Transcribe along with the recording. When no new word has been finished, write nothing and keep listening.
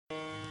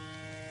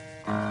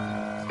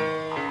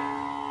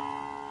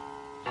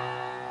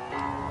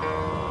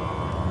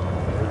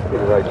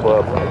right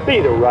club. Be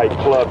the right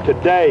club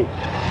today.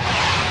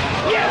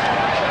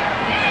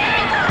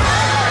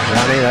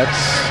 Johnny,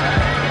 that's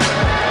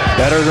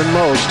better than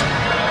most.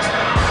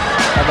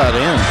 How about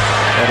in?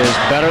 That is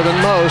better than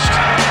most.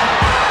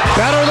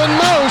 Better than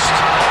most!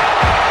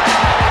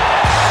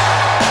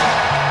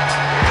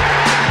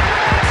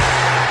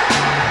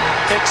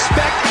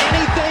 Expect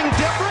anything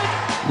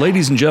different?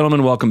 Ladies and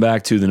gentlemen, welcome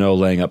back to the No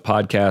Laying Up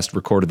podcast.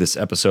 Recorded this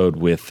episode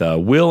with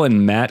Will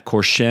and Matt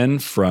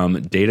Courchene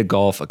from Data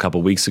Golf a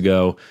couple weeks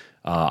ago.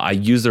 I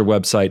use their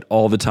website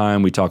all the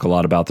time. We talk a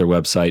lot about their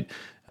website.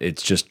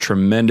 It's just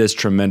tremendous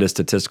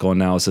statistical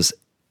analysis.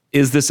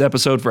 Is this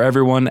episode for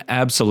everyone?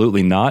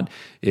 Absolutely not.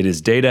 It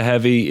is data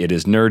heavy, it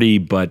is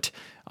nerdy, but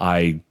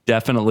I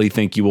definitely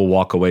think you will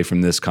walk away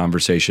from this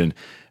conversation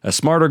a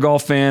smarter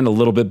golf fan, a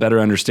little bit better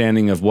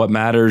understanding of what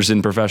matters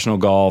in professional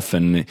golf,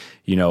 and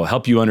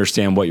help you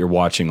understand what you're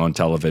watching on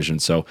television.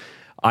 So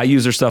I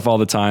use their stuff all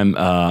the time.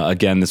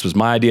 Again, this was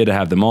my idea to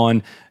have them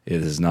on.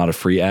 It is not a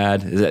free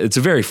ad. It's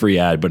a very free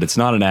ad, but it's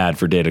not an ad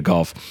for Data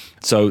Golf.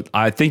 So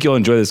I think you'll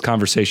enjoy this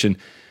conversation.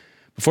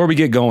 Before we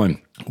get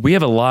going, we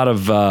have a lot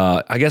of,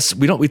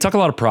 we talk a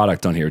lot of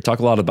product on here. We talk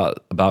a lot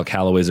about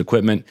Callaway's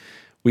equipment.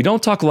 We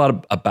don't talk a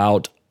lot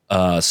about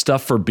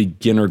stuff for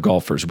beginner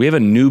golfers. We have a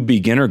new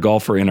beginner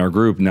golfer in our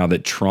group now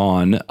that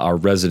Tron, our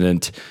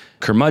resident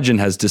curmudgeon,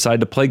 has decided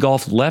to play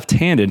golf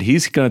left-handed.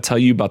 He's going to tell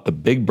you about the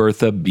Big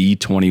Bertha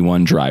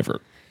B21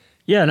 driver.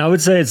 Yeah, and I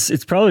would say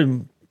it's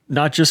probably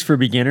not just for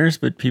beginners,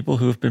 but people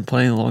who have been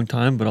playing a long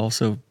time but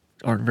also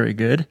aren't very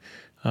good.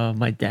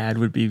 My dad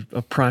would be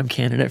a prime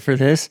candidate for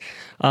this.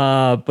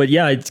 But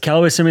yeah,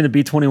 Callaway sent me the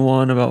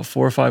B21 about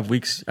 4 or 5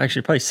 weeks,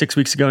 actually probably 6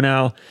 weeks ago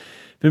now.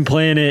 Been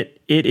playing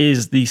it. It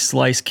is the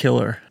slice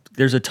killer.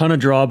 There's a ton of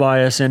draw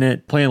bias in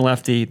it. Playing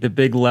lefty, the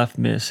big left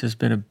miss has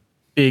been a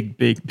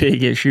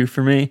big issue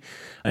for me.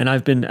 And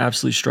I've been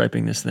absolutely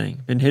striping this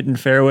thing. Been hitting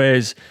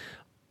fairways.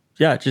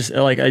 Yeah, just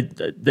like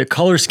the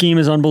color scheme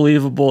is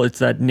unbelievable.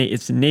 It's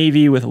it's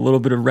navy with a little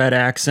bit of red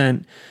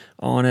accent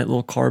on it, a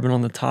little carbon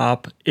on the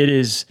top.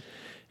 It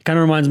kind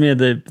of reminds me of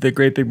the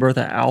Great Big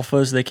Bertha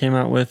Alphas they came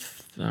out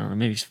with, I don't know,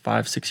 maybe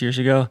 5-6 years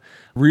ago.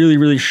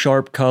 Really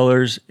sharp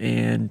colors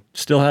and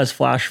still has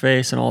flash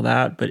face and all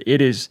that, but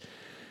it is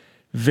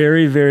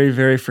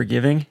very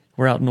forgiving.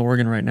 We're out in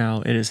Oregon right now.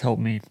 It has helped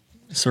me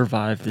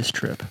survive this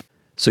trip.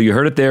 So you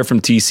heard it there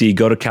from TC.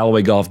 Go to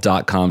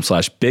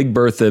CallawayGolf.com/Big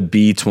Bertha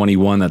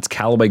B21. That's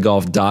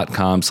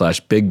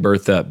CallawayGolf.com/Big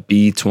Bertha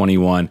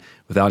B21.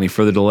 Without any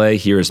further delay,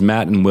 here is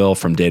Matt and Will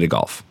from Data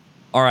Golf.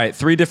 All right,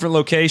 3 different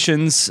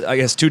locations, I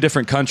guess 2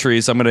 different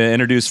countries. I'm going to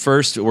introduce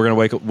first. We're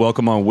going to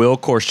welcome on Will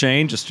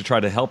Courchene just to try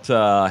to help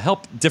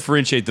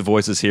differentiate the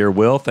voices here.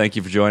 Will, thank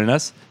you for joining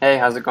us. Hey,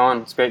 how's it going?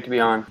 It's great to be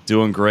on.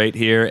 Doing great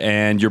here.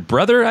 And your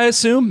brother, I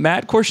assume,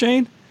 Matt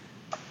Courchene?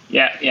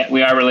 Yeah,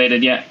 we are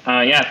related. Yeah,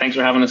 thanks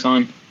for having us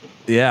on.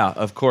 Yeah,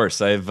 of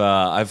course.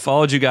 I've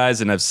followed you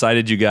guys and I've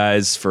cited you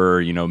guys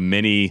for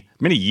many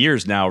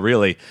years now.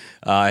 Really,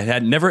 I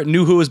had never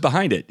knew who was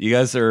behind it. You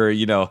guys are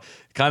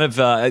kind of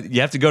you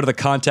have to go to the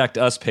contact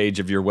us page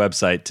of your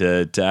website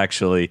to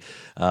actually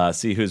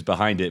see who's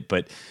behind it.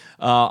 But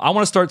I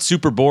want to start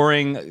super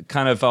boring.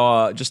 Kind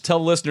of just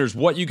tell listeners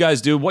what you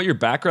guys do, what your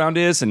background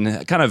is,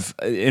 and kind of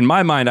in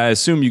my mind, I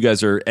assume you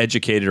guys are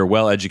educated or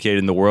well educated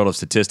in the world of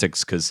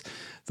statistics because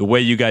the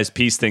way you guys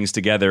piece things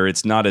together,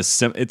 it's not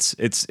as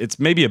it's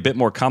maybe a bit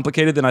more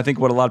complicated than I think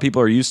what a lot of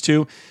people are used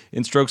to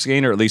in strokes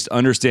gained, or at least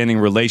understanding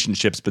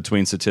relationships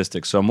between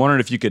statistics. So I'm wondering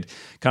if you could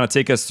kind of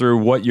take us through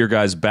what your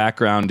guys'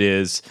 background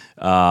is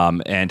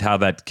and how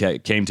that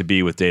came to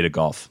be with Data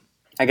Golf.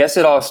 I guess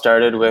it all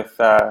started with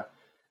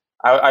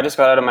I just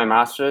got out of my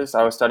master's.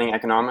 I was studying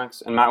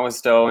economics, and Matt was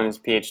still in his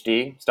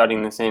PhD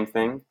studying the same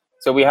thing.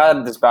 So we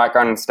had this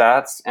background in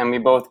stats, and we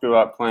both grew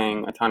up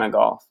playing a ton of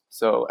golf.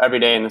 So every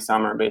day in the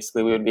summer,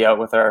 basically, we would be out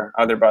with our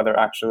other brother,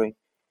 actually,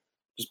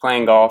 just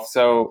playing golf.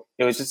 So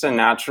it was just a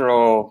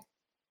natural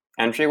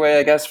entryway,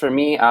 I guess, for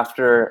me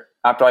after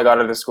I got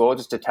out of school,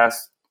 just to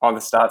test all the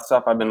stats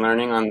stuff I've been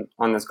learning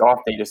on this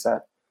golf data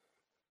set.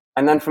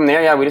 And then from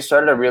there, we just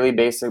started a really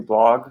basic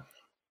blog,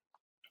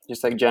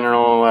 just like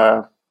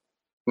general,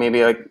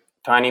 maybe like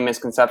tiny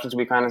misconceptions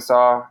we kind of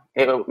saw.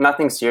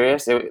 Nothing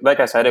serious. Like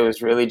I said, it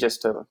was really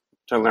just to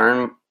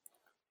learn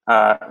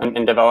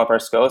and develop our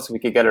skills so we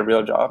could get a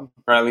real job,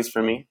 or at least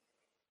for me.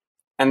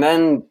 And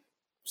then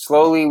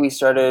slowly we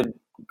started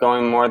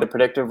going more the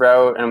predictive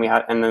route, and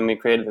then we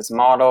created this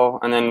model.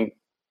 And then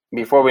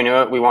before we knew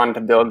it, we wanted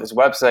to build this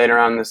website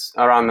around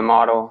the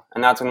model.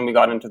 And that's when we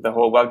got into the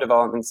whole web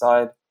development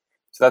side.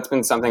 So that's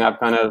been something I've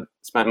kind of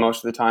spent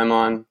most of the time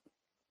on.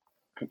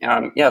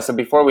 So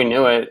before we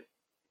knew it,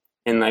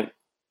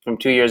 from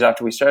 2 years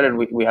after we started,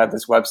 we had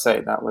this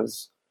website that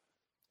was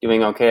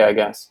doing okay, I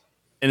guess.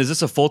 And is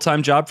this a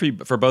full-time job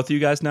for both of you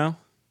guys now?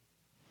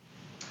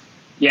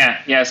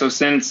 Yeah. So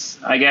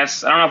since, I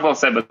guess, I don't know if I'll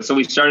say, but so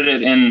we started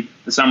it in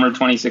the summer of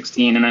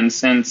 2016, and then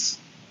since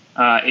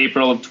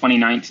April of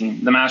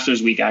 2019, the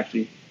Masters week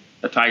actually,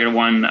 the Tiger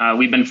won,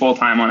 we've been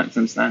full-time on it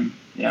since then.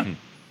 Yeah.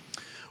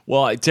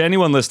 Well, to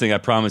anyone listening, I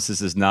promise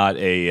this is not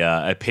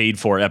a paid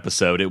for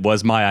episode. It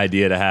was my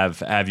idea to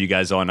have you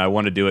guys on. I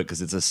want to do it because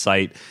it's a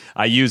site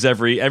I use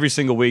every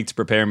single week to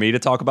prepare me to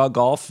talk about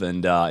golf,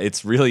 and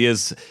it really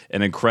is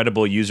an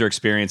incredible user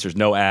experience. There's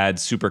no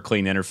ads, super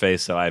clean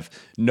interface, so I have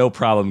no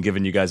problem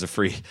giving you guys a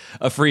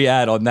free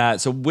ad on that.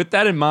 So with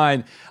that in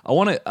mind, I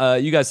want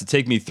you guys to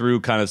take me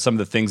through kind of some of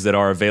the things that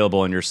are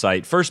available on your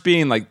site. First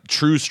being like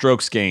true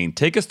strokes gained.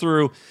 Take us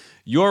through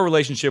your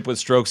relationship with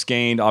strokes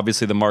gained,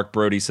 obviously the Mark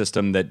Brody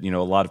system that, a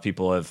lot of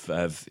people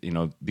have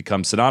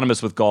become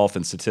synonymous with golf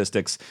and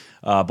statistics.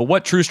 But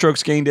what true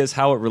strokes gained is,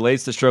 how it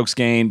relates to strokes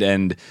gained,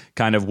 and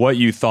kind of what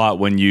you thought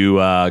when you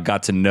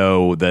got to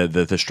know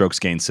the strokes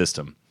gained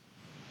system.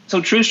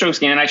 So true strokes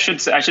gained, and I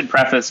should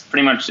preface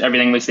pretty much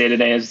everything we say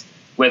today is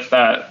with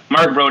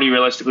Mark Brody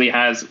realistically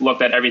has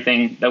looked at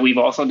everything that we've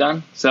also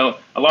done. So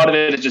a lot of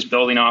it is just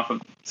building off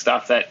of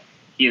stuff that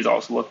he has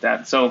also looked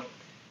at.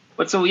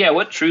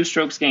 What true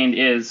strokes gained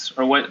is,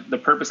 or what the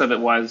purpose of it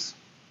was,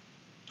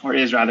 or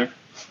is rather,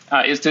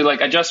 is to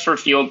adjust for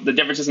the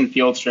differences in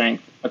field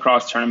strength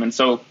across tournaments.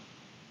 So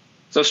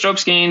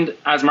strokes gained,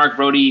 as Mark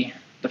Brody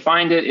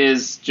defined it,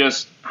 is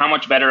just how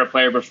much better a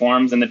player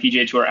performs than the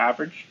PGA Tour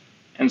average.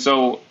 And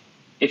so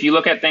if you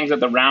look at things at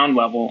the round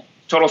level,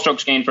 total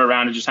strokes gained for a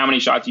round is just how many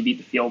shots you beat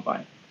the field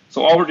by.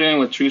 So all we're doing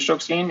with true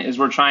strokes gained is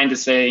we're trying to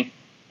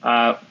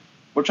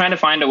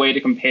find a way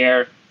to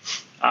compare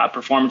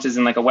performances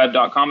in like a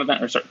web.com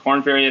event or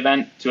Corn Ferry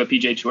event to a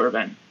PGA Tour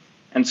event.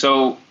 And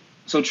so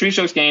true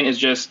strokes gain is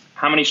just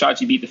how many shots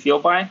you beat the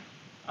field by,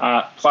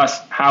 plus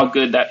how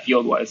good that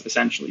field was,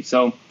 essentially.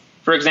 So,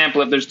 for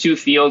example, if there's two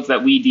fields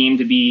that we deem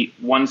to be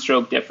one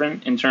stroke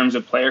different in terms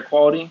of player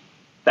quality,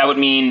 that would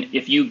mean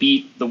if you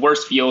beat the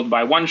worst field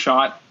by one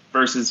shot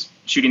versus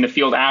shooting the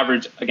field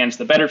average against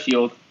the better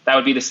field, that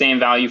would be the same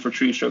value for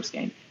true strokes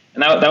gain.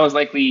 And that was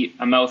likely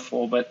a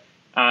mouthful, but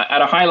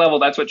at a high level,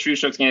 that's what true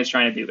strokes gain is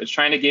trying to do. It's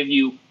trying to give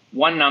you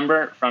one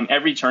number from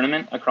every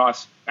tournament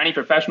across any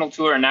professional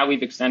tour, and now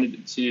we've extended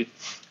it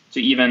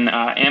to even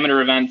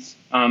amateur events.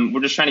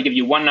 We're just trying to give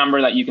you one number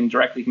that you can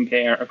directly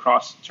compare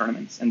across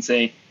tournaments and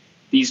say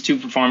these two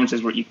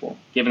performances were equal,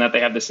 given that they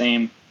have the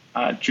same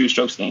true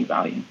strokes gain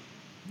value.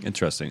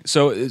 Interesting.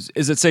 So is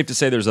it safe to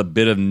say there's a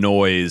bit of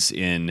noise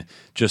in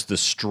just the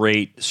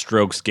straight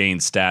strokes gain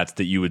stats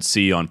that you would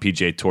see on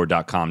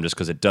PGAtour.com just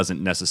because it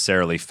doesn't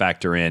necessarily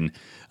factor in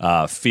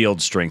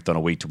field strength on a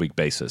week-to-week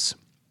basis?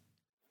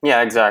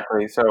 Yeah,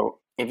 exactly. So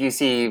if you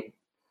see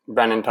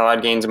Brendan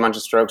Todd gains a bunch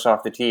of strokes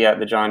off the tee at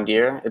the John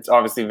Deere, it's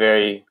obviously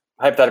very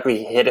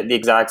hypothetically hit it the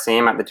exact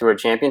same at the Tour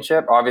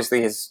Championship.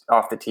 Obviously, his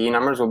off the tee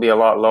numbers will be a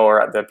lot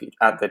lower at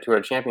the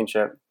Tour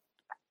Championship.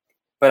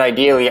 But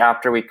ideally,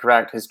 after we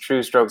correct, his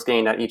true strokes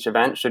gained at each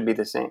event should be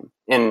the same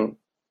in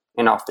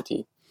off the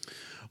tee.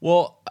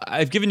 Well,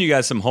 I've given you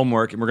guys some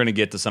homework, and we're going to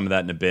get to some of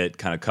that in a bit,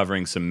 kind of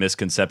covering some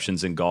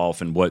misconceptions in golf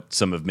and what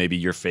some of maybe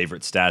your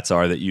favorite stats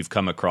are that you've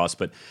come across.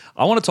 But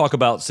I want to talk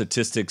about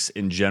statistics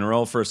in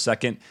general for a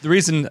second. The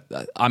reason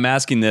I'm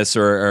asking this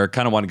or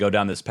kind of want to go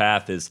down this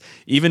path is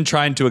even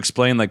trying to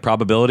explain like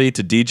probability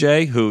to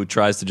DJ, who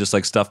tries to just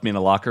like stuff me in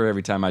a locker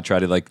every time I try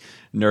to like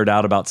nerd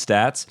out about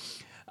stats.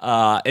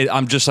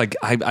 I'm just like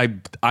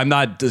I'm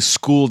not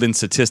schooled in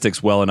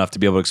statistics well enough to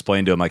be able to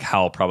explain to him like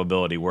how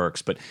probability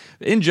works. But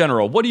in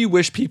general, what do you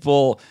wish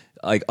people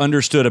like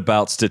understood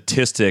about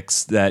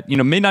statistics that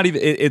may not even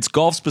it's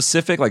golf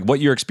specific, like what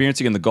you're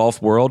experiencing in the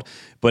golf world,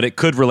 but it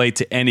could relate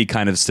to any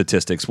kind of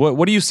statistics?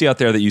 What do you see out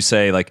there that you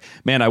say like,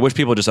 man, I wish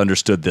people just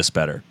understood this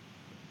better?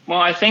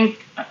 Well,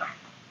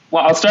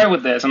 I'll start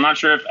with this. I'm not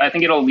sure I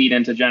think it'll lead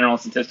into general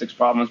statistics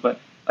problems, but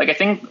like I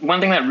think one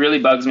thing that really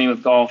bugs me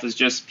with golf is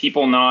just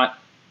people not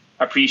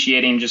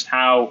appreciating just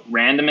how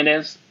random it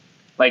is.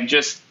 I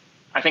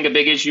think a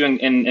big issue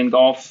in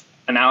golf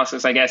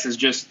analysis, I guess, is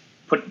just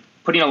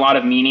putting a lot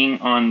of meaning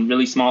on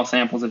really small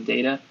samples of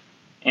data.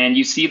 And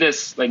you see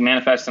this like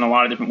manifest in a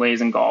lot of different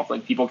ways in golf.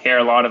 Like people care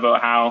a lot about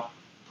how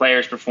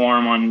players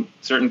perform on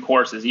certain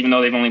courses, even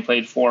though they've only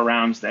played 4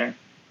 rounds there.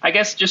 I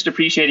guess just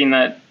appreciating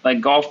that like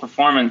golf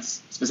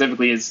performance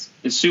specifically is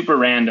super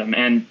random,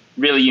 and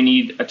really you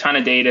need a ton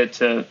of data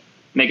to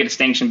make a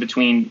distinction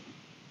between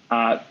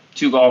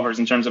two golfers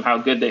in terms of how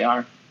good they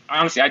are.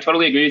 Honestly, I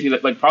totally agree with you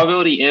that like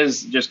probability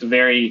is just a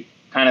very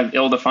kind of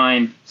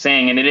ill-defined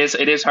saying, and it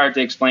is hard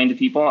to explain to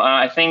people.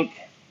 I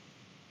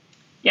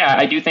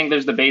do think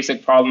there's the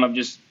basic problem of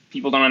just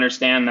people don't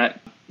understand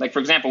that. Like for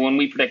example, when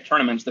we predict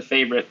tournaments, the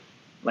favorite,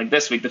 like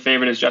this week, the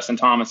favorite is Justin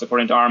Thomas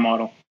according to our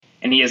model,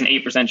 and he has an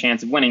 8%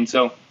 chance of winning.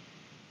 So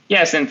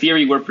yes, in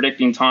theory, we're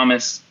predicting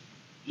Thomas.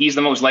 He's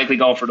the most likely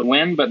golfer to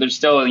win, but there's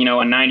still a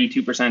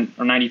 92%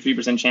 or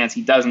 93% chance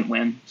he doesn't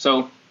win.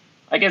 So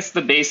I guess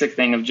the basic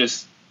thing of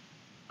just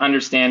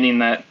understanding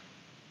that,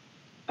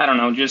 I don't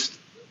know, just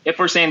if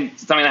we're saying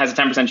something that has a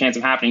 10% chance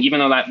of happening, even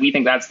though that we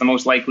think that's the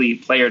most likely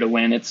player to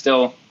win, it's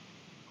still,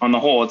 on the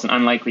whole, it's an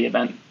unlikely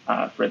event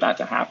for that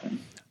to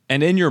happen.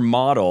 And in your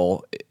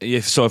model,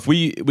 if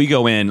we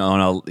go in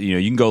on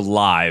you can go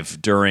live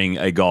during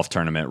a golf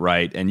tournament,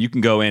 right? And you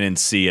can go in and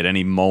see at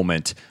any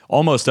moment,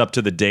 almost up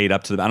to the date, I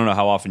don't know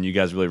how often you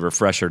guys really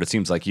refresh it. It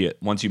seems like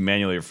once you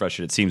manually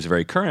refresh it seems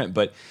very current,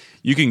 but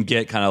you can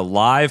get kind of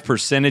live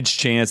percentage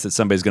chance that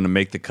somebody's going to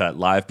make the cut,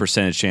 live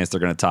percentage chance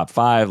they're going to top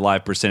 5,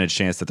 live percentage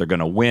chance that they're going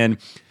to win.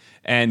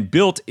 And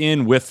built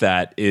in with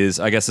that is,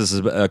 I guess this is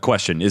a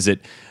question, is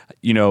it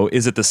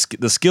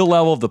the skill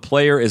level of the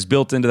player is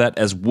built into that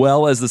as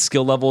well as the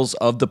skill levels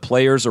of the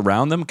players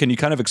around them? Can you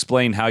kind of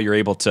explain how you're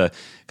able to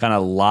kind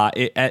of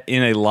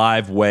in a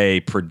live way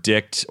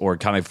predict or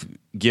kind of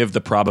give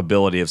the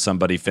probability of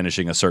somebody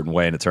finishing a certain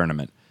way in a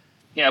tournament?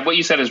 Yeah, what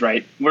you said is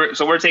right.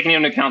 We're taking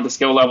into account the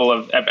skill level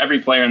of every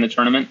player in the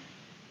tournament.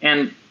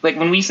 And like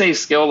when we say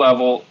skill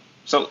level,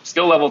 so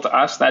skill level to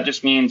us, that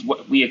just means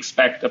what we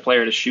expect a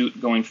player to shoot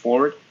going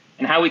forward.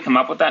 And how we come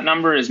up with that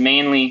number is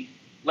mainly,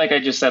 like I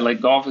just said,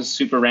 like golf is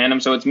super random.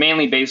 So it's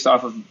mainly based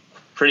off of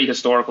pretty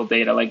historical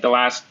data, like the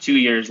last 2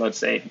 years, let's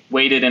say,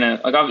 weighted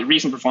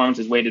recent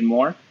performances weighted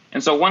more.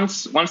 And so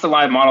once the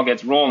live model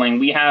gets rolling,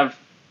 we have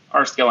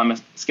our skill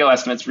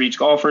estimates for each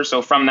golfer.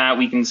 So from that,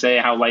 we can say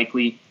how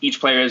likely each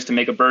player is to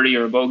make a birdie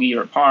or a bogey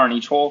or a par on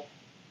each hole.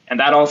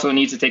 And that also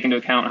needs to take into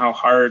account how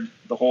hard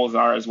the holes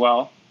are as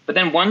well. But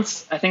then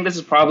I think this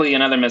is probably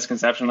another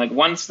misconception, like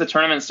once the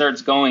tournament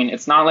starts going,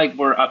 it's not like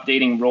we're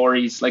updating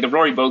Rory's, like if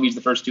Rory bogeys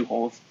the first 2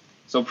 holes.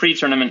 So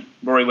pre-tournament,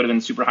 Rory would have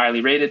been super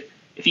highly rated.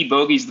 If he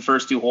bogeys the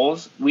first 2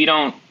 holes, we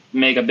don't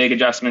make a big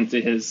adjustment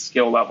to his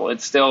skill level.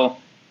 It's still,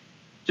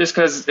 just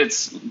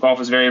because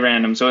golf is very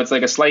random. So it's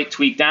like a slight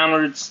tweak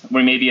downwards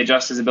where maybe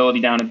adjust his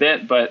ability down a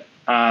bit, but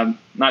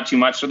not too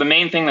much. So the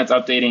main thing that's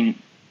updating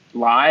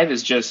live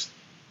is just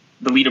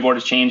the leaderboard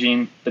is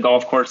changing. The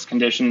golf course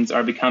conditions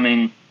are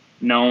becoming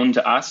known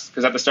to us,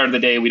 because at the start of the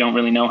day, we don't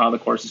really know how the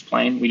course is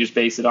playing. We just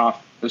base it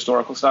off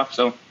historical stuff.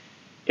 So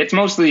it's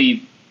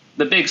mostly,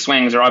 the big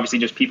swings are obviously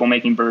just people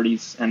making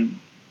birdies and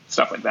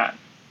stuff like that.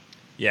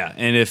 Yeah,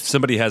 and if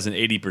somebody has an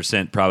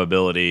 80%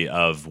 probability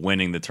of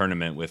winning the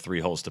tournament with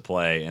 3 holes to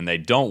play and they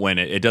don't win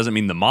it, it doesn't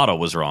mean the model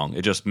was wrong.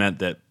 It just meant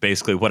that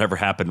basically whatever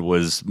happened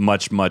was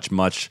much, much,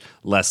 much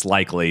less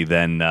likely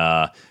than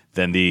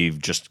the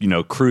just,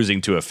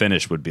 cruising to a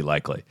finish would be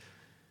likely.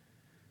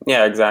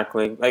 Yeah,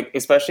 exactly. Like,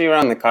 especially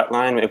around the cut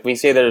line, if we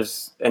say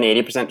there's an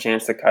 80%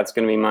 chance the cut's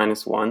going to be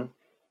 -1,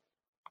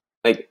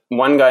 like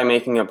one guy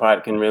making a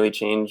putt can really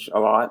change a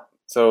lot.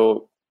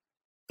 So,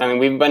 I mean,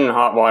 we've been in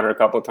hot water a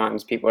couple of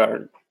times. People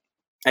are,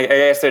 I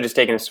guess they're just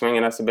taking a swing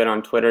at us a bit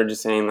on Twitter,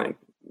 just saying like,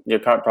 your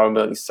cut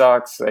probability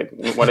sucks. Like,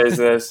 what is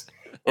this?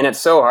 And it's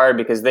so hard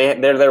because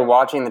they're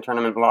watching the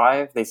tournament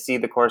live. They see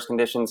the course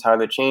conditions, how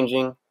they're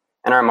changing.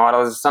 And our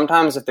model is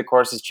sometimes if the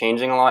course is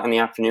changing a lot in the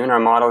afternoon, our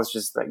model is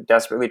just like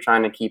desperately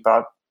trying to keep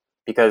up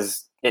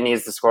because it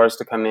needs the scores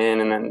to come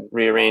in and then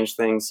rearrange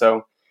things.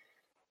 So,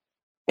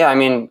 yeah, I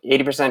mean,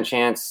 80%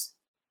 chance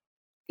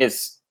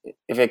is,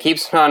 if it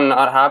keeps on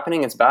not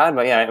happening, it's bad.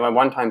 But yeah, a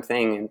one-time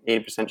thing and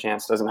 80%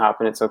 chance doesn't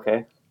happen, it's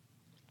okay.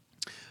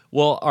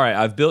 Well, all right,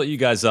 I've built you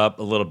guys up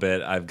a little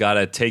bit. I've got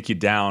to take you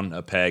down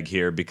a peg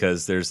here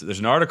because there's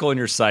an article in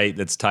your site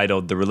that's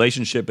titled "The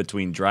Relationship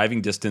Between Driving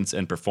Distance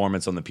and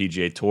Performance on the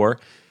PGA Tour."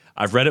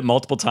 I've read it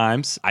multiple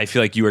times. I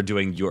feel like you are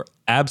doing your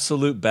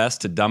absolute best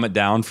to dumb it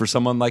down for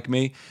someone like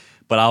me.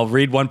 But I'll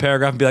read one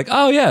paragraph and be like,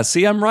 "Oh yeah,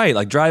 see, I'm right.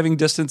 Like driving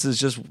distance is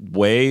just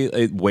way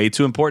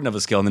too important of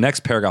a skill." And the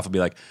next paragraph will be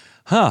like,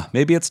 "Huh,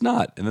 maybe it's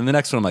not." And then the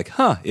next one I'm like,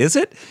 "Huh, is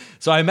it?"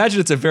 So I imagine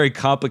it's a very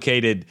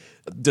complicated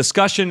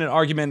discussion and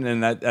argument,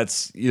 and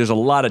that's there's a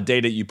lot of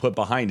data you put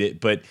behind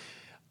it. But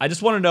I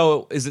just want to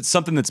know, is it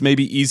something that's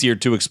maybe easier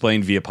to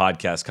explain via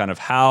podcast, kind of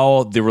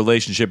how the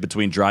relationship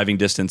between driving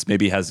distance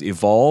maybe has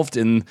evolved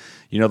in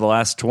the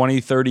last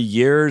 20, 30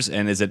 years,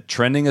 and is it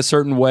trending a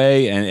certain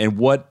way, and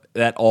what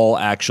that all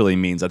actually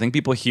means? I think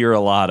people hear a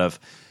lot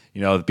of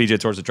the PGA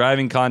Tour's a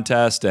driving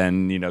contest,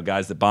 and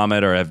guys that bomb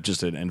it or have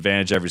just an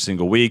advantage every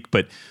single week.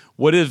 But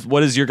what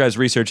does your guys'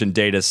 research and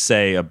data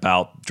say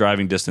about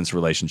driving distance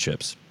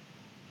relationships?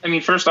 I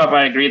mean, first off,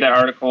 I agree that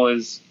article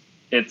it's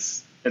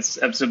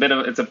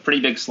a pretty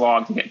big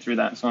slog to get through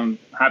that. So I'm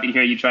happy to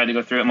hear you tried to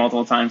go through it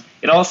multiple times.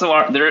 It also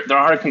there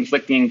are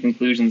conflicting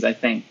conclusions, I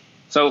think.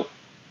 So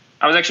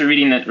I was actually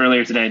reading it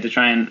earlier today to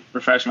try and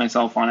refresh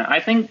myself on it.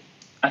 I think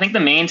the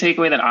main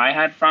takeaway that I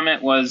had from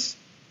it was,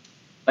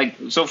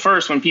 so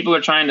first, when people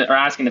are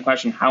asking the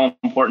question, how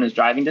important is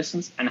driving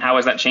distance and how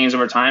has that changed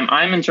over time?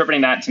 I'm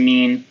interpreting that to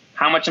mean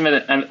how much of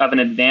an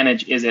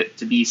advantage is it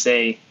to be,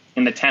 say,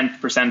 in the 10th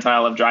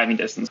percentile of driving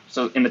distance.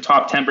 So in the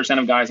top 10%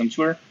 of guys on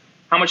tour,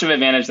 how much of an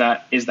advantage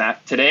is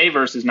that today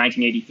versus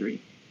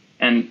 1983?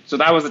 And so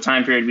that was the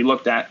time period we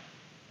looked at.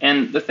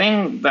 And the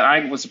thing that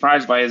I was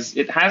surprised by is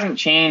it hasn't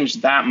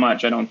changed that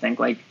much, I don't think.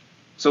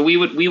 So we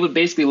would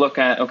basically look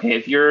at, okay,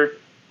 if you're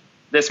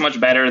this much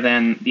better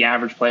than the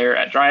average player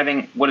at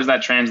driving, what does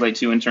that translate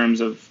to in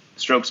terms of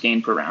strokes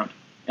gained per round?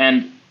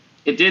 And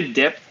it did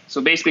dip.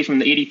 So basically from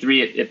the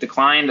 83, it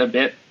declined a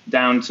bit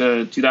down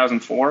to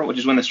 2004, which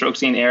is when the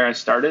strokes gained era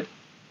started,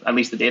 at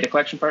least the data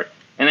collection part.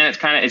 And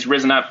then it's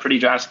risen up pretty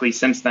drastically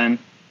since then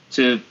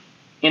to,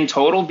 in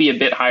total, be a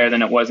bit higher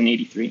than it was in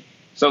 83.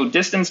 So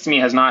distance to me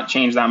has not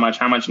changed that much,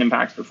 how much it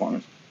impacts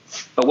performance.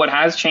 But what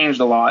has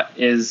changed a lot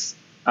is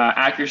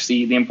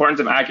accuracy. The importance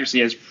of accuracy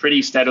has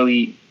pretty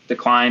steadily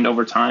declined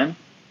over time.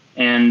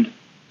 And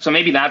so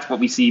maybe that's what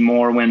we see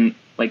more when,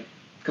 like,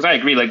 because I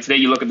agree, like today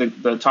you look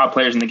at the top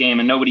players in the game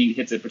and nobody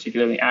hits it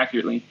particularly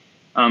accurately.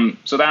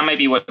 So that might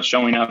be what's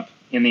showing up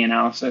in the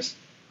analysis.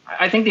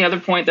 I think the other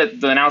point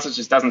that the analysis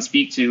just doesn't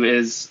speak to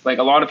is, like,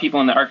 a lot of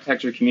people in the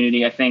architecture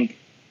community, I think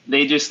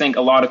they just think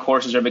a lot of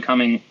courses are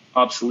becoming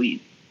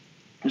obsolete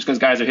just because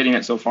guys are hitting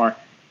it so far.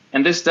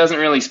 And this doesn't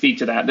really speak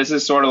to that. This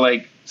is sort of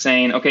like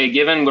saying, okay,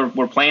 given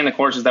we're playing the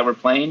courses that we're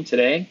playing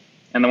today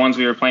and the ones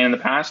we were playing in the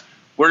past,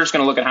 we're just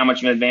going to look at how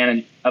much of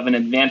an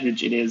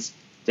advantage it is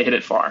to hit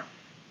it far.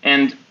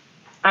 And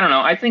I don't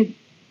know. I think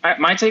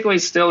my takeaway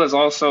still is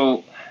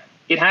also,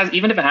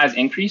 even if it has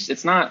increased,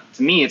 it's not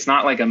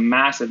like a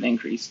massive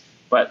increase.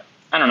 But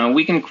I don't know.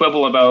 We can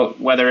quibble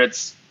about whether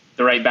it's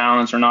the right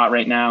balance or not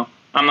right now.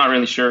 I'm not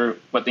really sure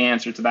what the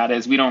answer to that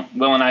is.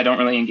 Will and I don't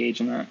really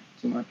engage in that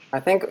too much. I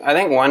think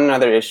one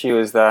other issue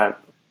is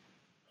that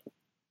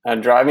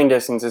driving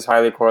distance is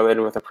highly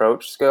correlated with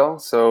approach skill.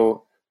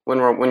 So when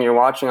you're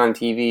watching on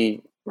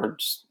TV or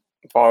just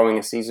following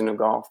a season of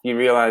golf, you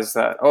realize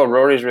that, oh,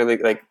 Rory's really,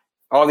 like,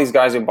 all these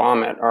guys who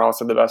bomb it are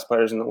also the best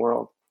players in the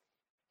world.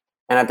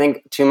 And I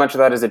think too much of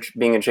that is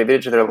being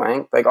attributed to their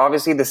length. Like,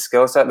 obviously the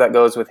skill set that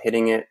goes with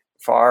hitting it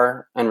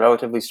far and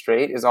relatively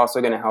straight is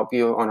also going to help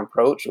you on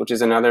approach, which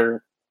is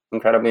another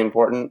incredibly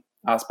important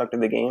aspect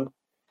of the game.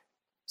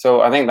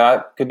 So I think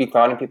that could be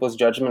clouding people's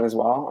judgment as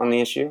well on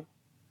the issue.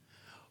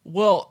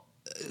 Well,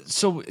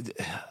 so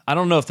I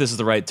don't know if this is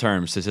the right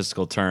term,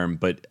 statistical term,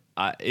 but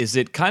is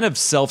it kind of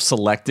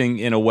self-selecting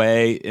in a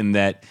way, in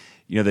that,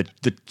 you know,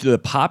 the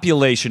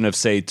population of,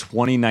 say,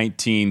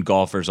 2019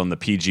 golfers on the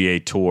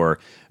PGA Tour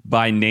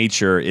by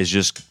nature is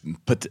just,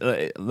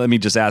 let me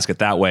just ask it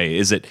that way.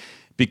 Is it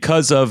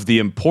because of the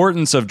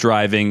importance of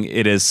driving,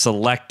 it is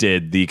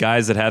selected, the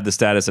guys that have the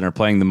status and are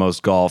playing the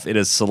most golf, it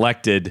is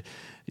selected,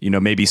 you know,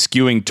 maybe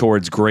skewing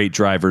towards great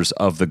drivers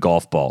of the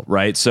golf ball,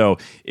 right? So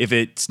if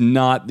it's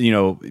not, you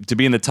know, to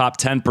be in the top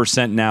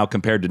 10% now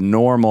compared to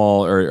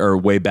normal or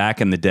way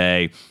back in the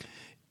day,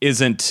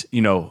 isn't,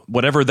 you know,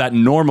 whatever that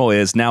normal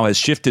is now has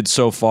shifted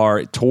so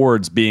far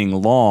towards being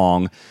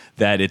long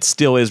that it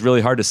still is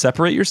really hard to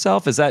separate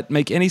yourself. Does that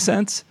make any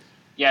sense?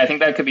 Yeah, I think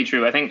that could be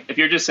true. I think if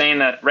you're just saying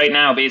that right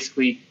now,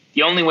 basically,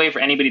 the only way for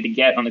anybody to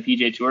get on the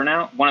PGA Tour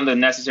now, one of the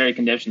necessary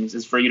conditions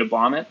is for you to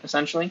bomb it,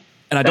 essentially.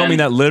 And I don't mean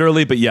that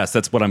literally, but yes,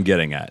 that's what I'm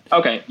getting at.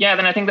 Okay, yeah,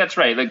 then I think that's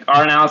right. Like,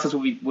 our analysis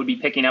would be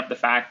picking up the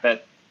fact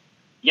that,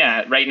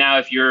 yeah, right now,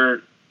 if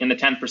you're in the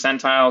 10th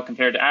percentile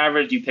compared to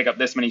average, you pick up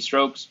this many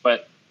strokes.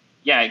 But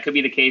yeah, it could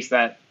be the case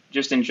that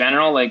just in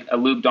general, like a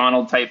Luke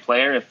Donald type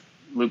player, if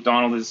Luke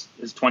Donald is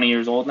 20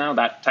 years old now,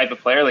 that type of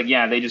player, like,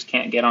 yeah, they just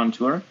can't get on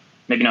tour.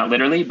 Maybe not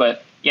literally,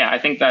 but yeah, I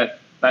think that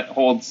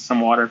holds some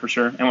water for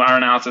sure. And our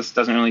analysis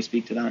doesn't really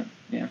speak to that.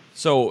 Yeah.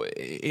 So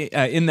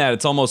in that,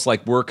 it's almost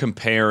like we're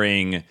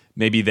comparing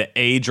maybe the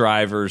A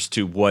drivers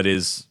to what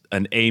is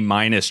an A-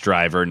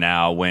 driver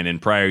now, when in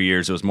prior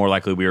years it was more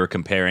likely we were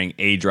comparing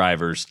A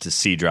drivers to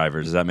C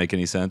drivers. Does that make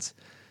any sense?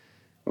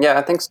 Yeah,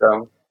 I think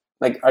so.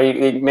 Like,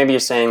 maybe you're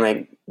saying,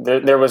 like,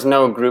 there was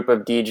no group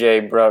of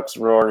DJ, Brooks,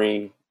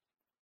 Rory,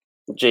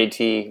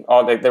 JT.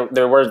 All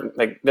there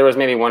was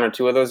maybe one or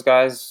two of those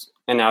guys,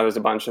 and now there's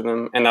a bunch of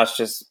them, and that's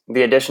just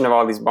the addition of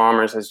all these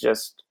bombers has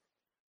just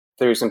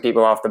threw some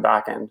people off the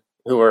back end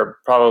who are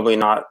probably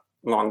not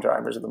long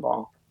drivers of the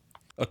ball.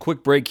 A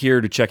quick break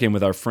here to check in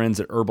with our friends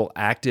at Herbal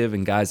Active.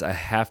 And guys, I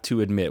have to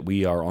admit,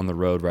 we are on the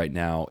road right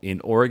now in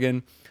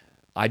Oregon.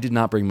 I did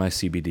not bring my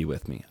CBD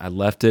with me. I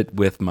left it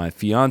with my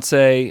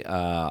fiance.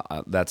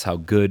 That's how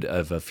good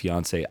of a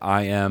fiance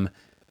I am.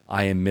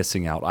 I am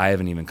missing out. I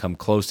haven't even come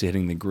close to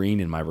hitting the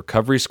green in my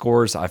recovery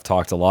scores. I've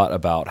talked a lot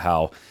about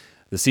how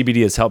the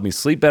CBD has helped me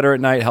sleep better at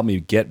night, helped me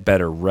get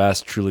better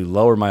rest, truly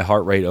lower my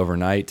heart rate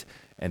overnight,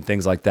 and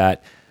things like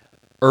that.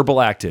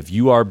 Herbal Active,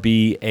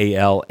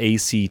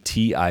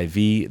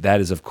 URBALACTIV. That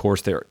is, of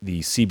course, the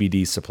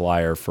CBD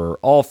supplier for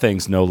all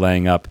things no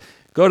laying up.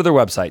 Go to their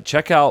website,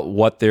 check out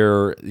what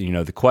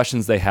the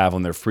questions they have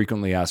on their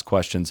frequently asked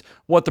questions,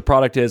 what the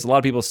product is. A lot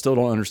of people still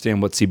don't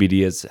understand what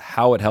CBD is,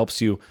 how it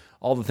helps you,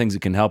 all the things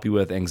it can help you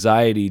with,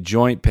 anxiety,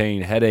 joint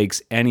pain,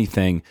 headaches,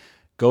 anything.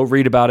 Go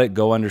read about it.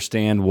 Go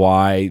understand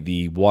why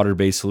the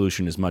water-based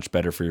solution is much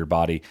better for your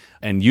body.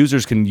 And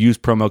users can use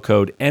promo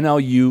code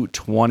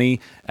NLU20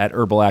 at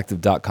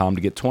herbalactive.com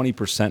to get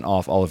 20%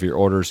 off all of your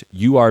orders.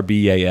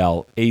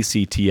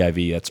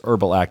 URBALACTIV. That's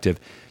Herbal Active.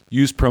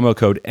 Use promo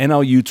code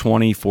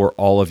NLU20 for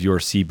all of your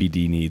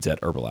CBD needs at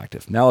Herbal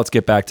Active. Now let's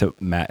get back to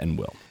Matt and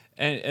Will.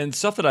 And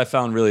stuff that I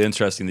found really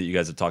interesting that you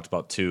guys have talked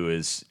about too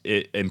is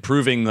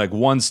improving like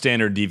one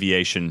standard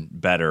deviation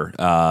better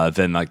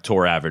than like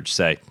tour average,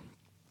 say.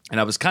 And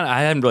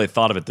I hadn't really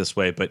thought of it this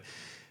way, but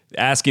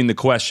asking the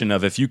question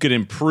of if you could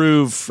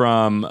improve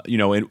from,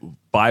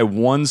 by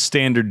one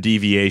standard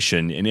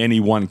deviation in any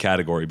one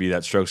category, be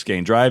that strokes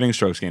gained driving,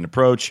 strokes gained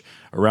approach,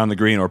 around the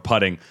green, or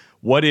putting,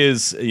 what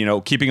is,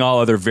 keeping all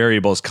other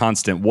variables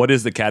constant, what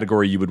is the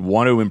category you would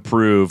want to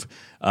improve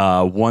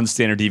one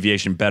standard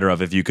deviation better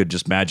of if you could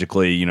just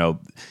magically,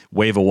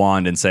 wave a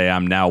wand and say,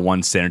 I'm now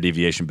one standard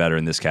deviation better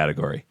in this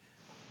category?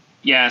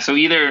 Yeah, so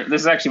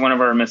this is actually one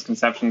of our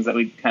misconceptions that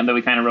we kind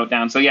of wrote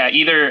down. So yeah,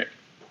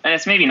 and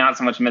it's maybe not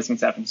so much a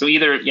misconception. So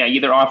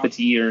either off the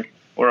tee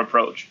or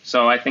approach.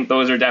 So I think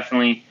those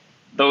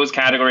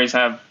categories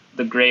have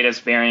the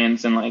greatest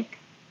variance and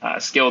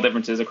skill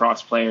differences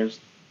across players.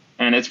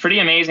 And it's pretty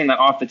amazing that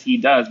off the tee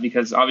does,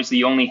 because obviously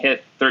you only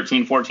hit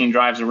 13, 14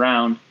 drives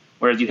around,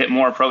 whereas you hit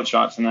more approach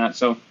shots than that.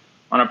 So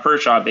on a per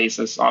shot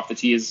basis, off the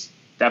tee is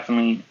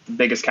definitely the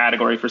biggest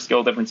category for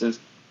skill differences.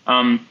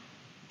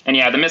 And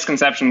yeah, the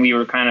misconception we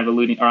were kind of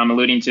I'm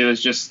alluding to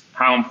is just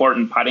how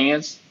important putting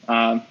is.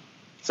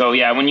 So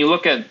yeah, when you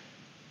look at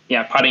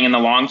putting in the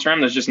long term,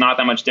 there's just not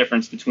that much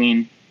difference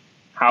between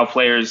how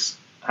players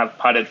have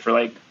putted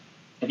for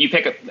if you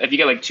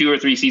get 2 or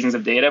 3 seasons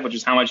of data, which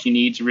is how much you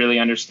need to really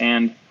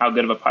understand how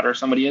good of a putter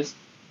somebody is.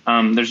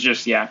 There's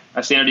just a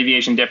standard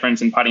deviation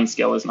difference in putting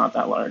skill is not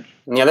that large.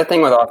 And the other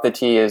thing with off the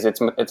tee is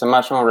it's a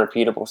much more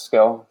repeatable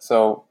skill.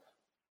 So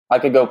I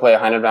could go play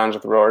 100 rounds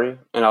with Rory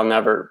and I'll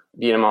never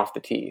beat him off the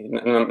tee,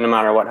 no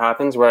matter what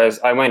happens. Whereas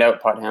I might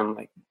out putt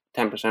him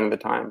 10% of the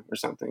time or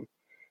something.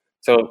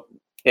 So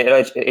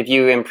if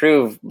you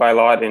improve by a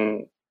lot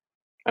in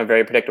a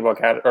very predictable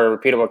or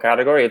repeatable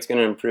category, it's going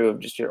to improve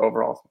just your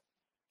overall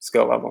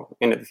skill level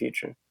into the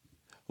future.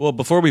 Well,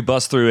 before we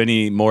bust through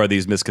any more of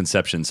these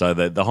misconceptions,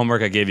 the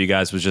homework I gave you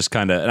guys was just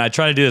kind of, and I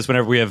try to do this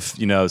whenever we have,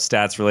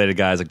 stats related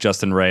guys like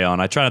Justin Ray on.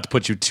 I try not to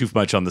put you too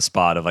much on the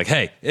spot of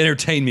hey,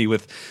 entertain me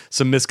with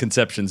some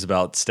misconceptions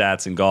about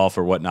stats and golf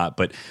or whatnot.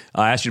 But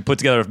I asked you to put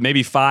together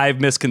maybe 5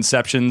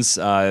 misconceptions.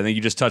 I think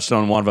you just touched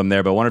on one of them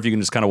there, but I wonder if you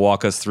can just kind of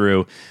walk us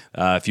through,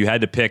 if you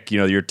had to pick,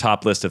 your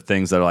top list of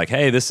things that are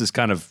hey, this is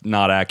kind of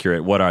not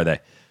accurate. What are they?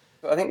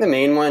 I think the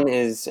main one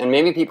is, and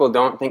maybe people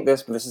don't think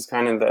this, but this is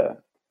kind of the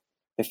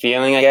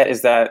feeling I get,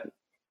 is that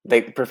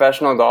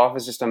professional golf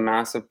is just a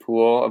massive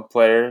pool of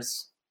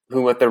players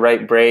who with the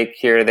right break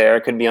here or there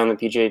could be on the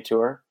PGA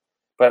Tour.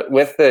 But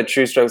with the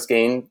true strokes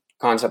gained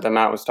concept that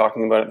Matt was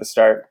talking about at the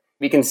start,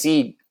 we can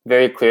see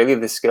very clearly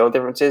the skill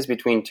differences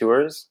between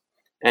tours,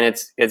 and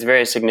it's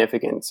very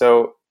significant.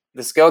 So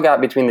the skill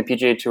gap between the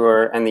PGA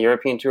Tour and the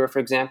European Tour, for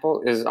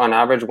example, is on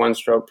average 1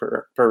 stroke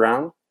per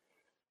round,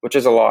 which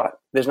is a lot.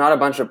 There's not a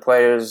bunch of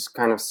players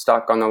kind of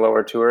stuck on the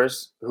lower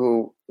tours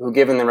who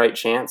given the right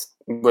chance,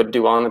 would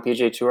do well on the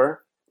PGA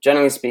Tour.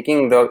 Generally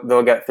speaking,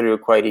 they'll get through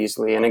quite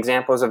easily. And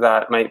examples of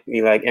that might be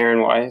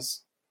Aaron Wise,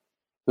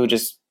 who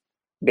just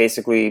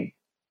basically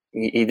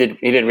he did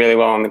really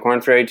well on the Corn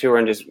Ferry Tour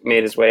and just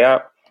made his way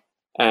up.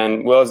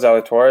 And Will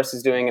Zalatoris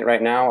is doing it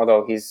right now,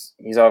 although he's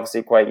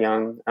obviously quite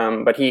young.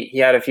 But he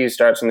had a few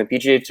starts on the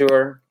PGA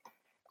Tour,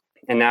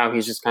 and now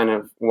he's just kind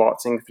of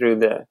waltzing through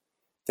the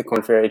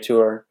Corn Ferry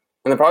Tour.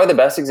 And probably the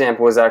best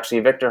example was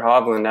actually Victor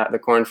Hovland at the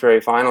Corn Ferry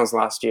Finals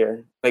last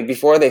year.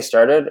 Before they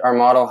started, our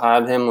model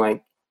had him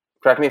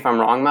correct me if I'm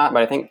wrong, Matt,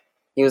 but I think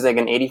he was an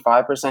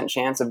 85%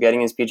 chance of getting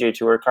his PGA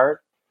Tour card.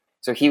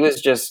 So he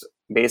was just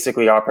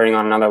basically operating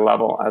on another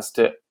level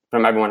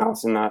from everyone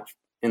else in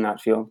that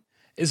field.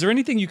 Is there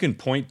anything you can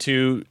point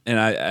to? And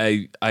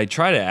I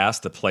try to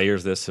ask the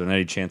players this on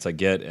any chance I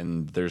get,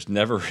 and there's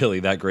never really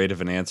that great of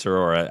an answer,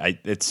 or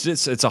it's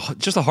just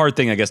a hard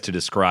thing, I guess, to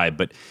describe.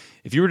 But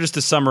if you were just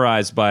to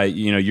summarize by,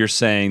 you're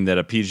saying that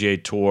a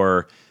PGA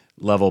Tour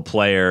level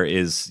player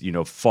is,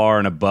 far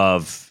and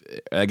above,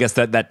 I guess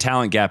that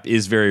talent gap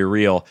is very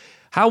real.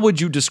 How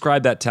would you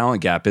describe that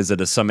talent gap? Is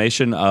it a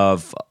summation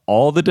of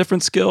all the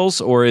different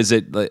skills, or is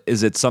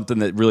it something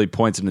that really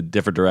points in a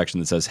different direction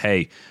that says,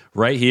 hey,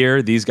 right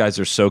here, these guys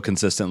are so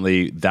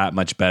consistently that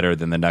much better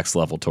than the next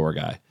level tour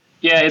guy?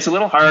 Yeah, it's a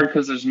little hard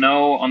because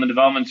on the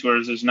development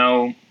tours, there's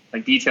no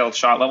detailed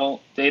shot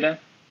level data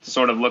to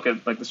sort of look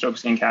at the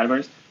strokes gained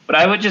categories. But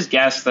I would just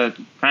guess that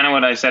kind of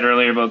what I said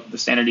earlier about the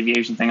standard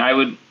deviation thing. I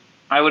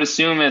would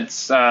assume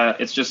it's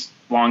just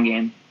long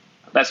game.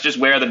 That's just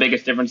where the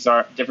biggest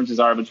differences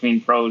are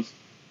between pros.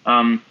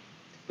 But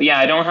yeah,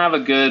 I don't have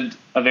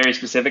a very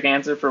specific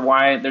answer for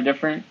why they're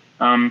different.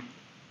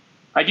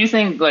 I do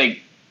think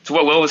to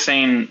what Will was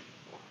saying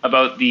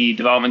about the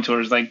development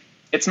tours,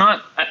 it's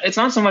not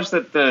so much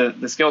that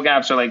the skill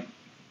gaps are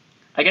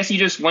I guess you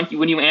just when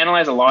you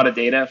analyze a lot of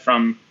data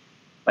from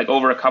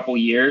over a couple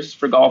years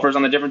for golfers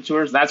on the different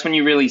tours, that's when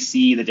you really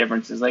see the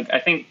differences. I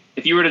think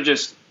if you were to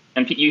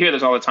and you hear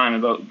this all the time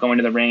about going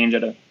to the range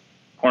at a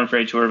Corn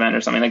Ferry Tour event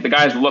or something, the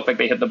guys look like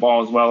they hit the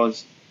ball as well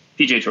as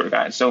PGA Tour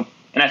guys. So,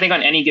 and I think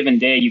on any given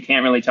day, you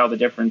can't really tell the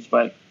difference,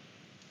 but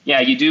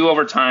yeah, you do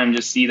over time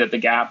just see that the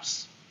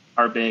gaps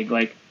are big.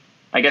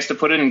 I guess to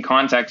put it in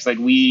context,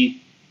 when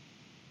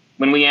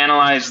we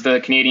analyzed the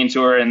Canadian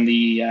Tour and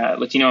the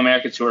Latino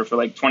America Tour for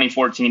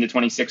 2014 to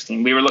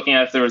 2016, we were looking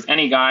at if there was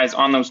any guys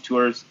on those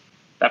tours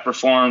that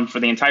performed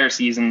for the entire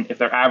season if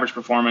their average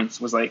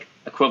performance was like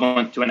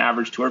equivalent to an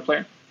average tour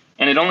player.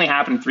 And it only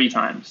happened 3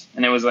 times.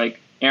 And it was like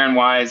Aaron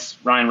Wise,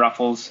 Ryan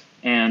Ruffles,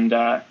 and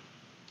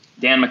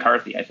Dan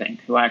McCarthy, I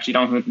think, who I actually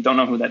don't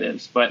know who that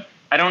is. But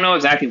I don't know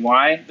exactly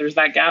why there's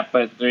that gap,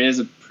 but there is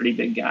a pretty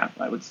big gap,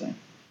 I would say.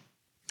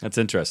 That's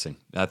interesting.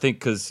 I think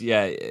because,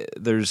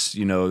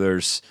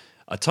 there's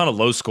a ton of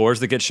low scores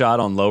that get shot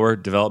on lower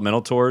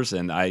developmental tours.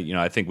 And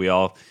I think we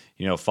all,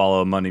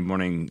 follow Monday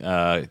morning,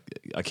 a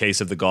case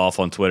of the golf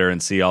on Twitter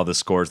and see all the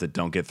scores that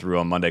don't get through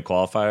on Monday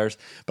qualifiers.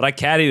 But I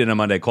caddied in a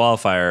Monday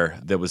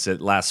qualifier that was at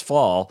last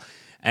fall,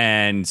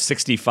 and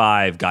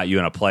 65 got you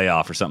in a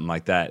playoff or something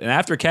like that. And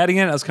after caddying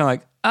it, I was kind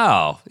of like,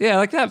 oh, yeah,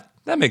 like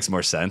that makes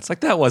more sense. Like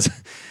that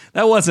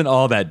wasn't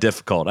all that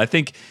difficult. I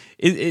think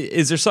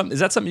is that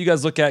something you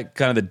guys look at,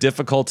 kind of the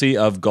difficulty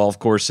of golf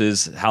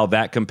courses, how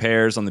that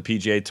compares on the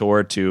PGA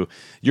Tour to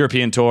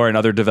European Tour and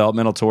other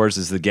developmental tours?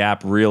 Is the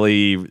gap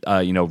really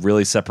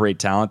really separate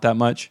talent that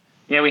much?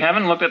 Yeah, we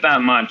haven't looked at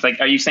that much.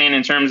 Like, are you saying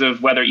in terms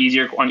of whether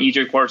on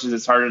easier courses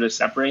it's harder to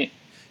separate?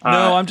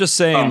 No, I'm just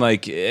saying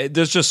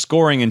there's just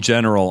scoring in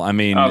general. I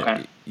mean,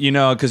 okay.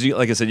 Because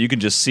like I said, you can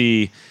just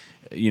see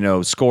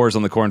scores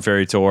on the Corn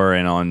Ferry Tour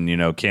and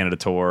on, Canada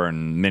Tour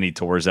and mini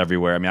tours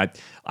everywhere. I mean,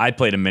 I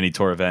played a mini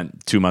tour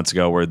event 2 months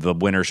ago where the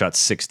winner shot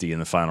 60 in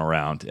the final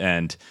round.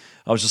 And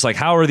I was just like,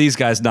 how are these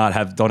guys don't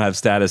have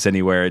status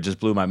anywhere? It just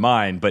blew my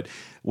mind. But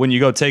when you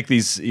go take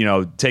these,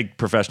 take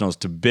professionals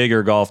to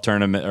bigger golf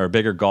tournament or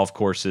bigger golf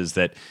courses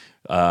that,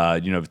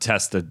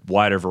 test a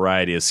wider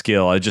variety of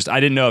skill. I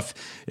didn't know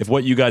if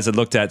what you guys had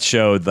looked at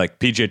showed like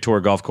PGA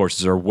Tour golf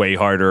courses are way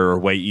harder or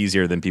way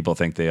easier than people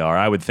think they are.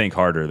 I would think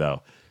harder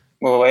though.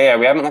 Well, yeah,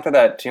 we haven't looked at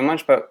that too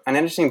much, but an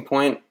interesting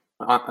point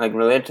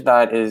related to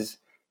that is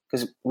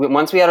because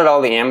once we added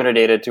all the amateur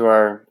data to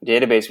our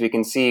database, we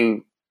can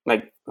see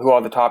like who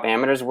all the top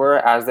amateurs were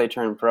as they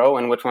turned pro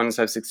and which ones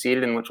have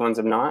succeeded and which ones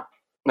have not.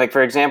 Like,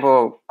 for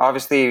example,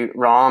 obviously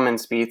Rahm and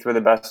Spieth were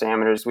the best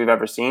amateurs we've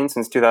ever seen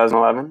since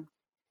 2011.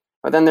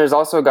 But then there's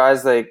also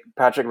guys like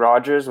Patrick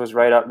Rogers was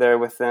right up there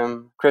with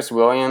them, Chris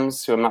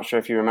Williams, who I'm not sure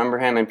if you remember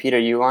him, and Peter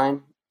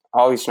Uihlein,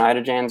 Ollie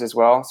Schneiderjans as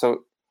well.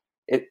 So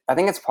I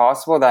think it's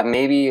possible that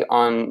maybe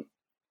on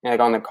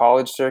the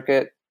college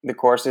circuit, the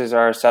courses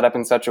are set up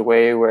in such a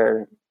way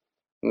where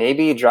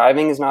maybe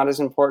driving is not as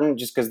important,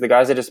 just because the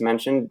guys I just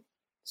mentioned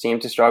seem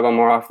to struggle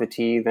more off the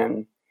tee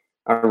than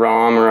a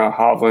Rahm or a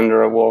Hovland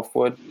or a Wolf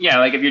would. Yeah,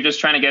 like if you're just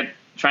trying to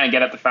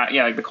get at the fact,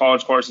 like the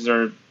college courses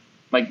are,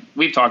 like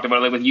we've talked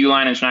about, like with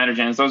Uihlein and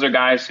Schneiderjans, those are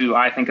guys who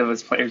I think of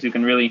as players who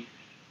can really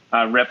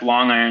rip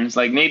long irons.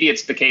 Like maybe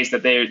it's the case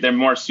that they're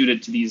more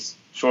suited to these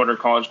shorter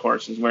college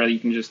courses where you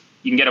can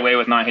get away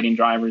with not hitting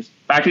drivers.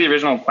 Back to the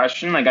original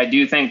question, like I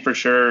do think for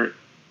sure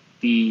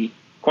the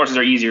courses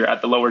are easier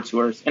at the lower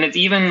tours. And it's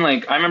even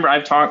like, I remember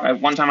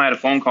one time I had a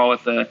phone call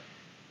with a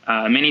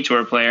mini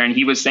tour player, and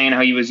he was saying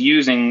how he was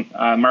using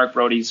Mark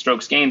Brody's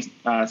strokes gained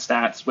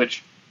stats,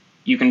 which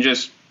you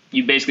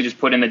basically just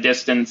put in the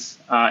distance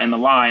in the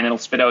lie and it'll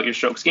spit out your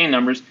strokes gained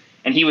numbers.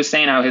 And he was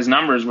saying how his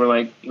numbers were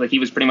like he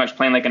was pretty much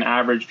playing like an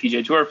average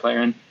PGA Tour player.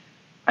 And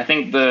I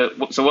think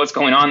so what's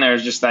going on there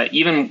is just that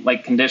even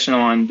like conditional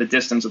on the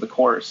distance of the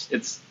course,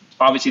 it's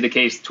obviously the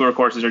case tour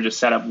courses are just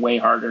set up way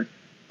harder.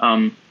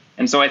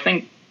 And so I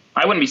think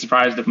I wouldn't be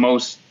surprised if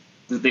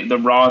the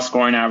raw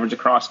scoring average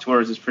across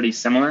tours is pretty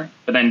similar.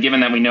 But then given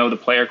that we know the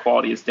player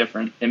quality is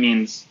different, it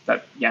means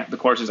that, the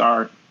courses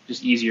are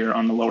just easier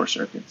on the lower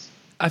circuits.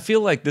 I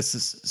feel like this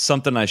is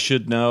something I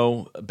should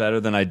know better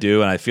than I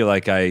do. And I feel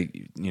like I,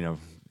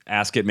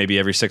 ask it maybe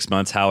every 6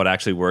 months how it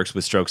actually works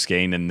with strokes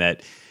gained, and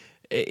that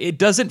it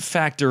doesn't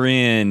factor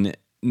in.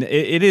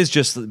 It is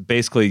just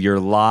basically your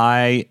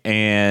lie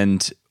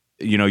and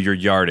your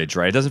yardage,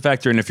 right? It doesn't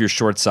factor in if you're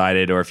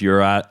short-sighted or if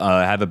you're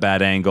have a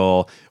bad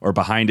angle or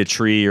behind a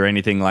tree or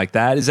anything like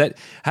that. Is that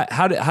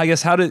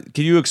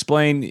can you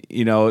explain,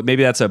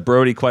 maybe that's a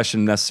Brody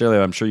question necessarily,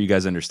 I'm sure you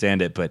guys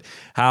understand it, but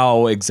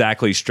how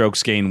exactly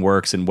strokes gain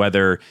works and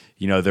whether,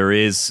 there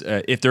is,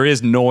 if there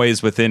is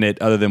noise within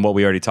it other than what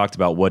we already talked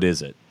about, what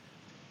is it?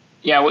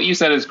 Yeah, what you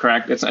said is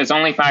correct. It's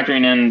only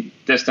factoring in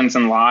distance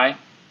and lie.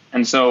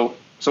 And so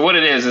what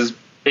it is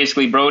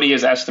basically Brody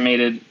is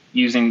estimated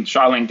using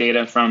ShotLink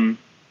data from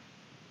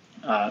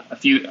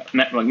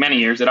many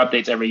years. It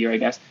updates every year, I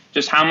guess.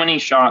 Just how many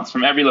shots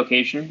from every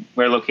location,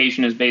 where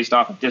location is based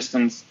off of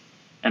distance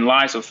and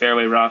lie, so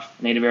fairway,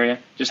 rough, native area,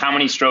 just how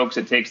many strokes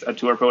it takes a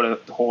tour pro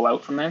to hole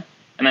out from there.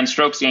 And then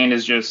strokes gained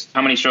is just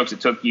how many strokes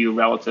it took you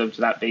relative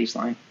to that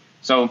baseline.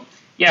 So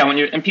yeah,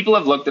 and people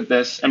have looked at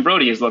this, and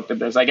Brody has looked at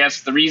this. I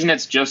guess the reason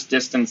it's just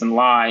distance and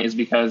lie is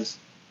because,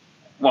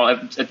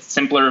 it's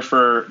simpler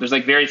there's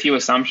like very few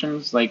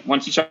assumptions. Like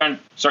once you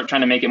start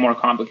trying to make it more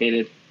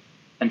complicated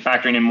and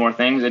factoring in more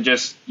things,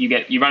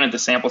 you run into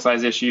sample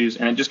size issues,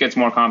 and it just gets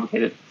more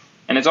complicated.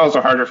 And it's also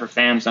harder for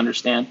fans to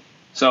understand.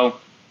 So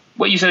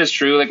what you said is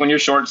true. Like when you're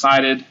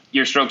short-sighted,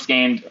 your strokes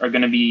gained are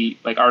going to be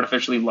like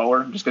artificially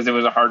lower just because it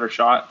was a harder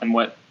shot than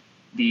what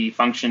the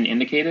function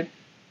indicated.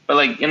 But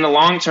like in the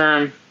long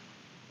term,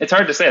 it's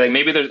hard to say. Like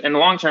maybe there's in the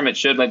long term it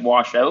should like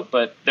wash out,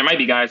 but there might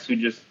be guys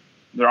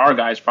there are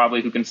guys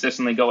probably who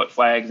consistently go at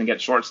flags and get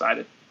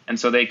short-sided, and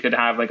so they could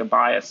have like a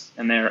bias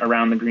in their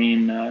around the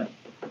green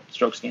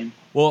strokes game.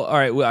 Well, all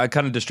right. Well, I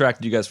kind of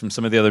distracted you guys from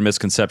some of the other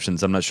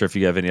misconceptions. I'm not sure if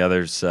you have any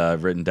others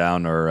written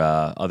down or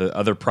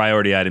other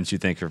priority items you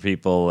think for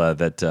people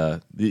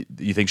that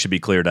you think should be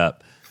cleared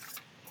up.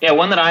 Yeah,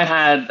 one that I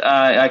had,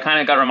 I kind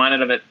of got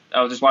reminded of it.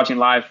 I was just watching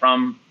live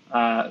from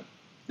the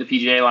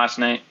PGA last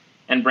night,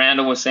 and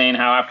Brandel was saying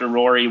how after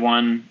Rory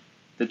won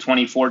the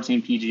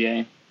 2014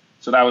 PGA,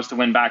 so that was to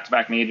win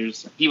back-to-back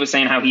majors, he was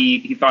saying how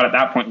he thought at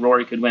that point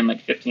Rory could win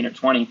like 15 or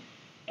 20.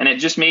 And it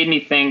just made me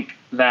think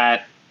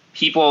that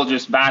people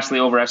just vastly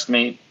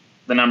overestimate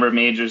the number of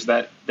majors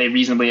that they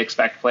reasonably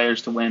expect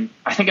players to win.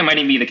 I think it might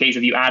even be the case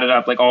if you added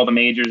up like all the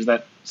majors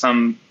that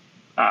some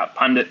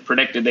pundit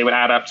predicted, they would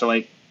add up to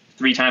like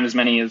 3 times as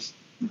many as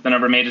the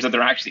number of majors that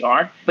there actually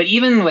are. But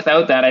even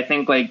without that, I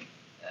think like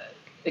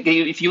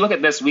if you look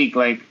at this week,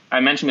 like I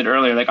mentioned it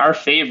earlier, like our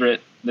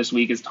favorite this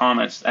week is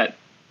Thomas at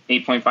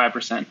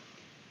 8.5%.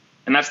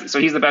 And so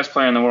he's the best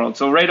player in the world.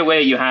 So right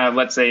away you have,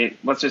 let's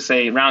just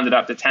say round it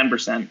up to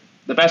 10%.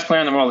 The best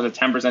player in the world has a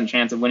 10%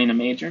 chance of winning a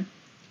major.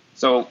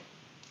 So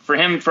for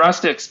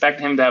us to expect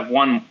him to have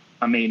won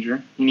a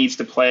major, he needs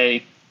to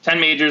play 10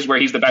 majors where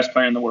he's the best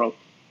player in the world.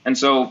 And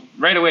so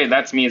right away,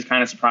 that to me is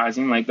kind of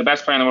surprising. Like the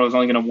best player in the world is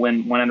only going to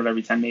win 1 out of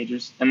every 10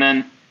 majors. And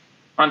then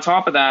on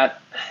top of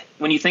that,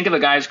 when you think of a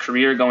guy's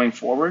career going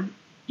forward,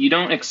 you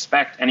don't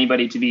expect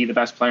anybody to be the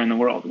best player in the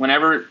world.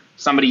 Whenever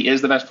somebody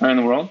is the best player in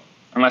the world,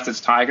 unless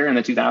it's Tiger in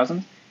the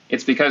 2000s,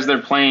 it's because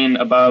they're playing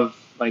above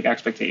like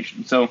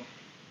expectation. So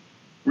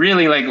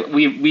really, like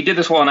we did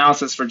this whole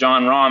analysis for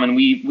Jon Rahm, and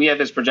we had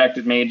this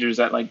projected majors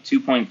at like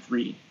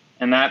 2.3,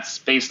 and that's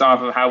based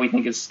off of how we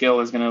think his skill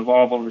is going to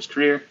evolve over his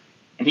career.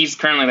 And he's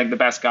currently like the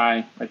best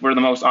guy. Like we're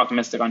the most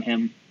optimistic on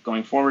him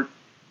going forward.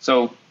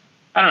 So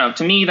I don't know.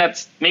 To me,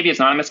 maybe it's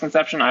not a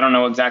misconception. I don't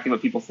know exactly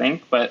what people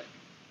think, but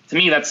to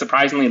me, that's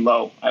surprisingly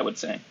low, I would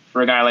say,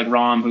 for a guy like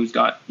Rahm who's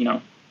got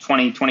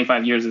 20,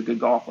 25 years of good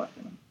golf left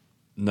in him.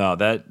 No,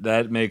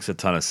 that makes a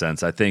ton of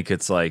sense. I think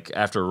it's like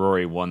after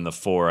Rory won the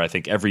 4, I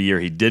think every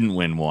year he didn't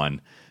win one,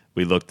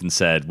 we looked and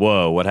said,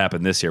 whoa, what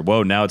happened this year?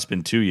 Whoa, now it's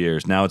been 2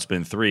 years. Now it's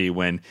been 3.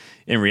 When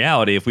in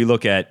reality, if we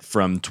look at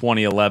from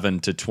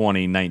 2011 to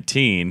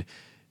 2019,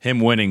 him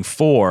winning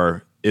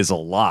 4 is a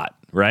lot,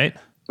 right?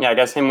 Yeah, I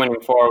guess him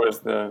winning 4 was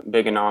the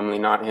big anomaly,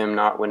 not him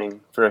not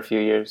winning for a few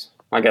years.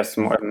 I guess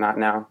more than that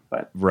now,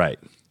 but right.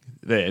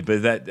 But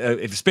that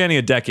if spanning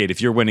a decade,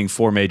 if you're winning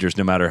 4 majors,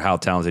 no matter how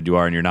talented you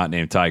are, and you're not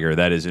named Tiger,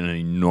 that is an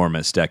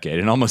enormous decade.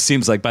 It almost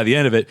seems like by the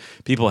end of it,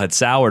 people had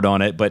soured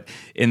on it. But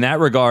in that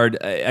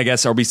regard, I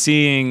guess, are we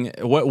seeing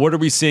what are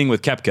we seeing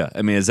with Koepka?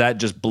 I mean, is that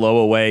just blow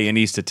away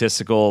any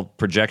statistical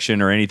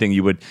projection or anything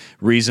you would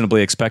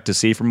reasonably expect to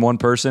see from one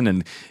person?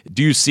 And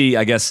do you see,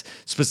 I guess,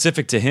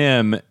 specific to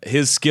him,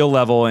 his skill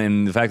level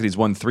and the fact that he's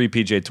won 3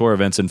 PGA Tour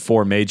events and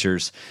 4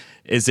 majors?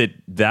 Is it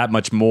that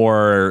much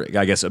more,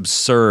 I guess,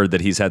 absurd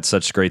that he's had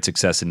such great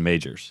success in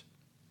majors?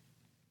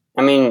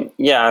 I mean,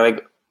 yeah,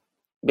 like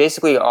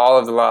basically all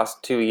of the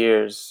last 2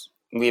 years,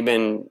 we've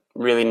been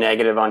really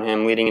negative on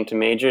him leading into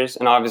majors,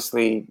 and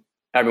obviously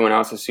everyone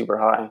else is super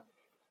high.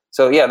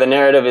 So yeah, the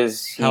narrative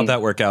is how'd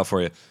that work out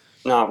for you?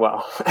 Not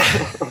well.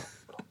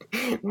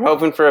 We're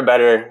hoping for a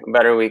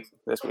better week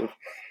this week.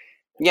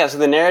 Yeah, so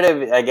the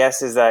narrative, I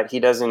guess, is that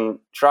he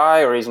doesn't try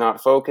or he's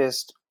not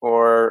focused,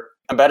 or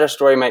a better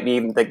story might be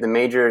like the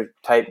major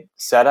type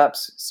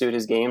setups suit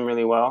his game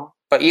really well.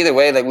 But either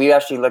way, like we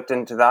actually looked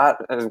into that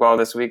as well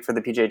this week for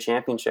the PGA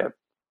Championship.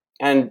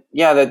 And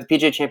yeah, the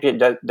PGA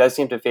Championship does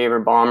seem to favor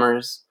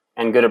bombers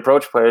and good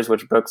approach players,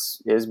 which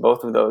Brooks is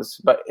both of those,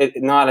 but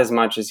not as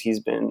much as he's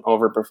been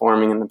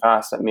overperforming in the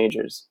past at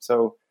majors.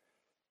 So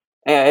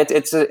yeah,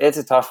 it's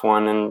a tough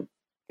one, and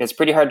it's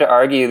pretty hard to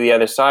argue the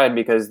other side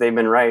because they've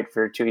been right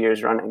for 2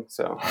 years running.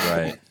 So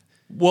right.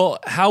 Well,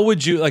 how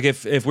would you, like,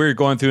 if we were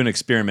going through an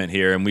experiment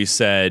here and we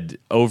said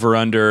over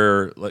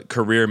under like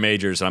career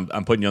majors, I'm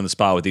putting you on the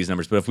spot with these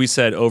numbers, but if we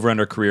said over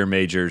under career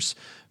majors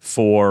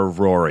for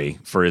Rory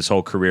for his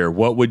whole career,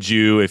 what would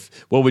you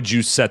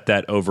set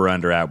that over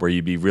under at where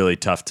you'd be really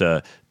tough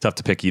to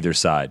pick either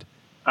side?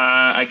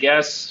 I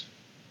guess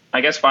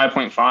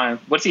 5.5.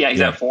 What's he at? He's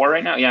at 4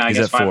 right now? Yeah, I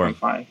guess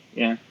 5.5.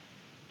 Yeah.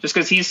 Just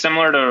because he's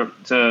similar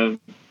to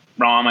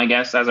Rahm, I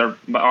guess, but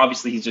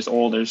obviously he's just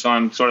older, so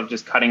I'm sort of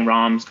just cutting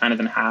Rahm's kind of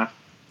in half.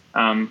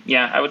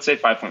 Yeah, I would say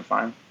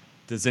 5.5.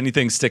 Does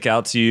anything stick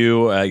out to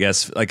you? I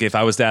guess, like if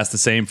I was to ask the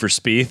same for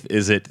Spieth,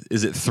 is it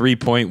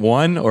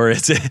 3.1 or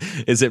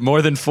is it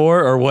more than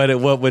 4, or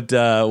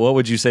what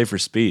would you say for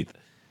Spieth?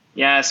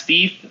 Yeah,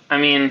 Spieth. I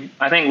mean,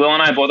 I think Will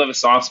and I both have a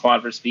soft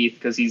spot for Spieth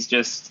because he's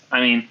just. I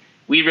mean,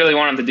 we really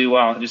want him to do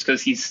well, just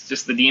because he's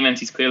just the demons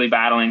he's clearly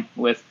battling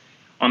with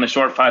on the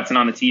short putts and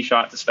on the tee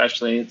shots,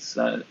 especially. It's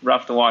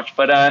rough to watch.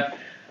 But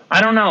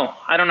I don't know.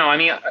 I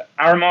mean,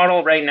 our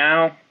model right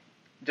now,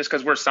 just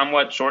because we're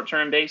somewhat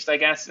short-term based, I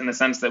guess, in the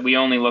sense that we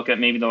only look at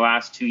maybe the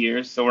last 2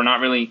 years. So we're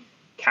not really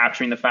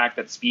capturing the fact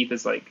that Spieth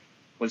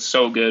was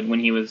so good when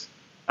he was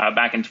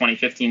back in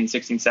 2015,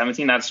 16,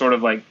 17. That's sort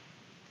of like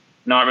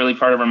not really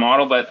part of our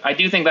model, but I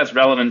do think that's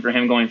relevant for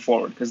him going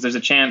forward because there's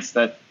a chance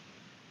that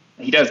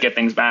he does get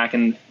things back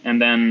and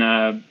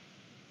then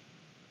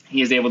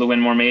he is able to win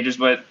more majors.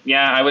 But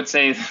yeah, I would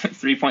say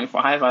 3.5.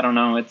 I don't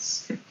know.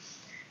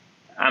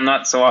 I'm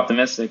not so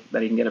optimistic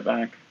that he can get it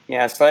back.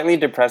 Yeah, a slightly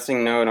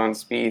depressing note on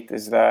Spieth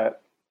is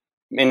that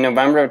in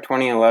November of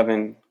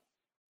 2011,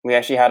 we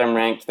actually had him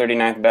ranked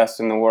 39th best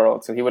in the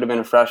world. So he would have been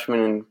a freshman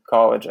in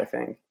college, I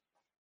think,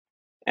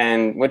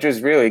 and which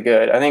was really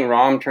good. I think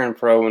Rahm turned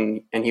pro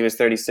and he was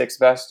 36th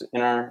best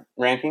in our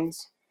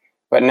rankings.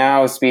 But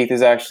now Spieth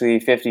is actually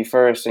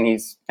 51st, and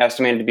he's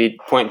estimated to be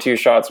 0.2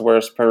 shots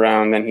worse per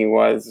round than he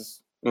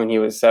was when he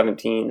was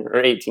 17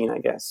 or 18, I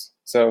guess.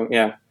 So,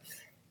 yeah.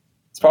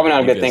 It's probably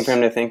not a good thing for him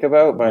to think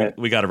about, but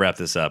we got to wrap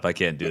this up. I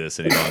can't do this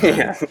anymore.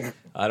 Yeah.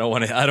 I don't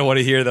want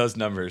to hear those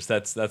numbers.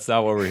 That's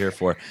not what we're here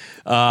for.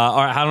 All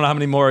right, I don't know how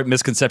many more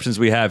misconceptions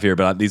we have here,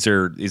 but these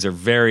are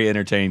very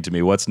entertaining to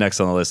me. What's next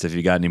on the list if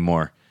you got any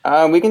more?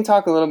 We can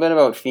talk a little bit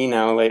about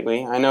Finau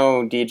lately. I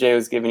know DJ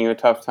was giving you a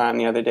tough time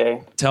the other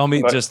day.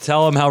 Just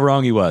tell him how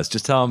wrong he was.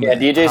 Just tell him. Yeah,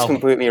 DJ's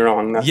completely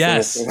wrong. That's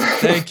yes,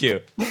 thank you.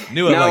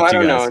 No, I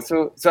don't know.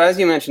 So as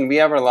you mentioned, we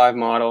have our live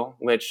model,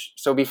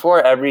 so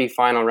before every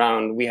final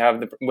round, we have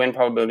the win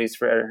probabilities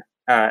for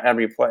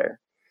every player.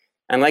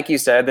 And like you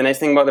said, the nice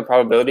thing about the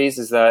probabilities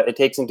is that it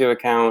takes into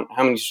account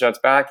how many shots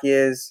back he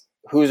is,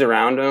 who's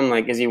around him.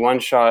 Like, is he one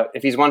shot?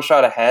 If he's one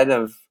shot ahead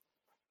of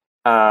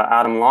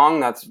Adam Long,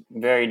 that's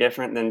very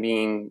different than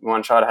being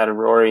one shot ahead of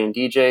Rory and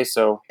DJ.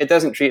 So it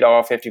doesn't treat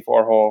all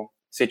 54 hole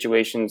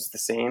situations the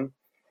same,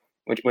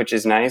 which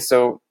is nice.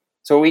 So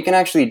what we can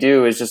actually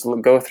do is just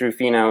go through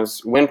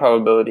Finau's win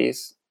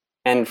probabilities,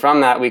 and from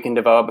that we can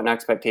develop an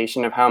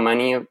expectation of how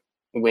many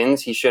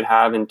wins he should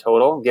have in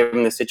total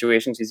given the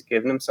situations he's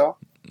given himself.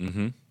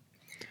 Mm-hmm.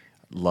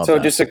 Love so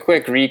that. Just a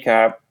quick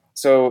recap.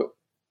 So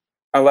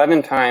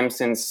 11 times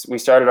since we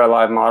started our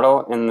live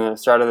model in the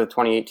start of the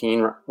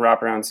 2018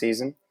 wraparound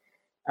season.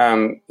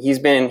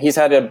 He's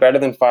had a better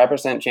than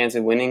 5% chance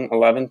of winning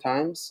 11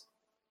 times.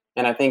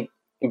 And I think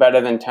better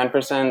than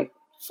 10%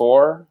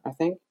 4, I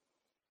think.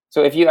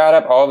 So if you add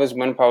up all of his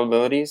win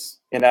probabilities,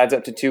 it adds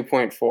up to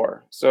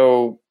 2.4.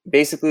 So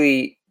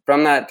basically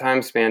from that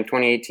time span,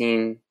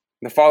 2018,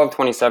 the fall of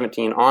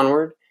 2017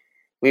 onward,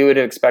 we would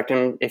expect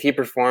him, if he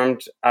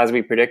performed as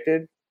we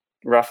predicted,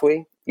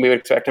 roughly, we would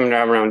expect him to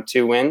have around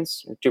 2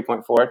 wins, or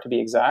 2.4 to be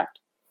exact.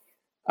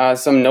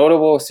 Some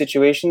notable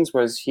situations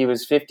was he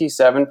was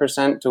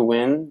 57% to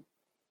win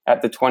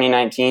at the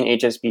 2019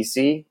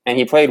 HSBC, and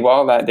he played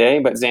well that day,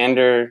 but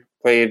Xander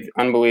played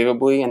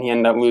unbelievably, and he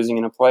ended up losing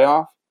in a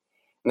playoff.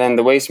 And then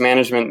the Waste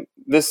Management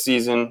this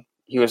season,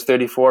 he was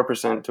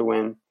 34% to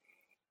win,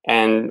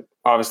 and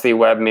obviously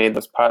Webb made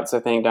those putts, I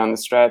think, down the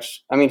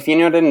stretch. I mean,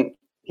 Finau didn't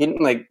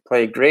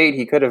play great.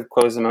 He could have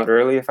closed them out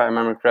early, if I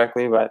remember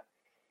correctly, but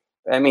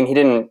I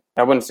mean,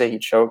 I wouldn't say he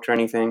choked or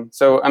anything.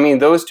 So, I mean,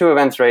 those two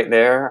events right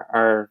there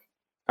are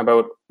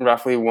about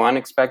roughly 1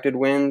 expected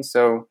win.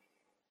 So,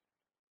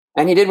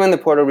 and he did win the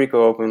Puerto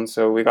Rico Open,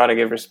 so we got to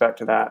give respect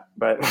to that.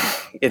 But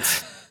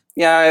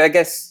I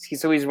guess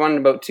he's won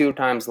about 2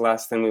 times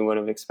less than we would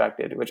have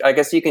expected, which I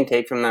guess you can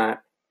take from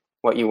that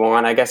what you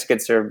want. I guess it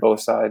could serve both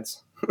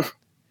sides.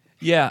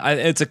 Yeah,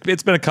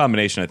 it's been a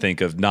combination, I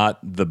think, of not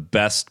the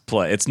best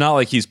play. It's not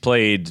like he's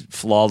played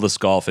flawless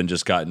golf and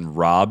just gotten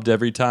robbed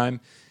every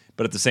time.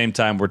 But at the same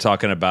time, we're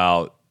talking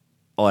about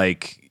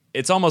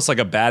it's almost like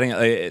a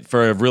batting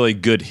for a really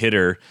good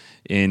hitter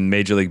in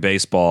Major League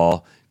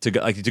Baseball to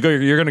go.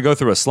 You're going to go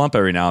through a slump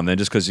every now and then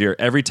just because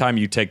every time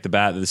you take the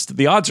bat,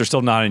 the odds are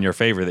still not in your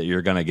favor that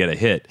you're going to get a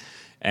hit,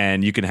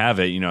 and you can have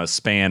a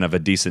span of a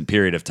decent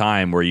period of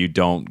time where you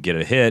don't get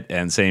a hit,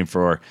 and same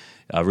for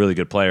a really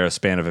good player, a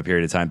span of a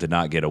period of time to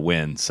not get a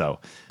win. So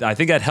I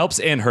think that helps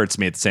and hurts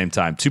me at the same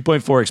time.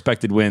 2.4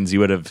 expected wins. You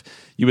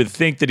would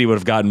think that he would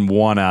have gotten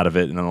 1 out of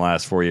it in the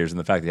last 4 years, and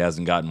the fact that he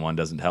hasn't gotten 1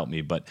 doesn't help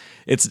me. But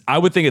I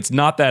would think it's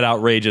not that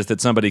outrageous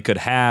that somebody could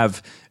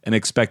have an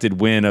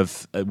expected win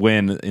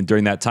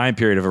during that time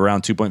period of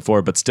around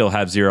 2.4, but still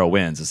have 0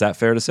 wins. Is that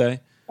fair to say?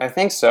 I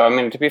think so. I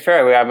mean, to be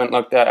fair,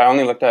 I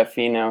only looked at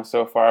Finau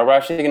so far. We're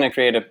actually going to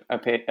create a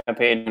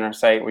page on our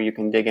site where you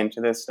can dig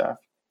into this stuff.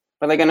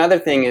 But another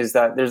thing is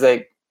that there's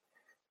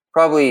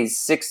probably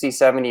 60,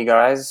 70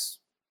 guys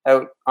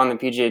out on the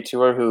PGA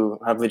Tour who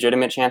have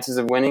legitimate chances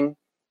of winning.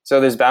 So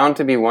there's bound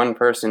to be one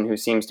person who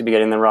seems to be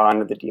getting the raw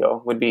end of the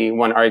deal, would be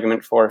one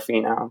argument for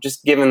Finau.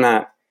 Just given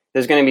that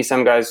there's going to be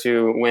some guys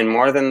who win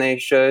more than they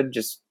should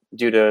just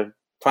due to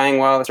playing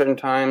well at certain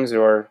times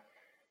or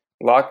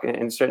luck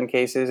in certain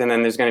cases. And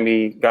then there's going to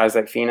be guys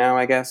like Finau,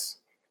 I guess.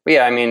 But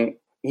yeah, I mean,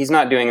 he's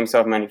not doing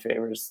himself many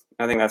favors.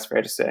 I think that's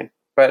fair to say.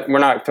 But we're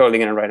not totally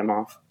going to write him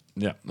off.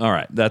 Yeah. All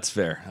right. That's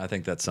fair. I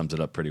think that sums it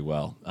up pretty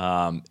well.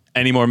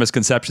 Any more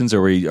misconceptions, or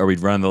are we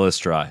running the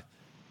list dry?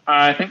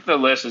 I think the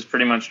list is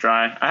pretty much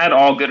dry. I had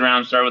all good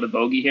rounds start with a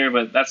bogey here,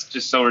 but that's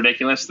just so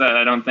ridiculous that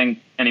I don't think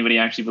anybody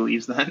actually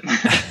believes that.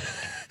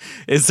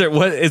 Is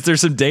there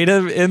some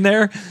data in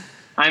there?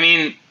 I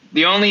mean,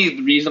 The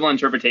only reasonable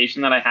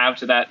interpretation that I have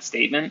to that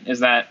statement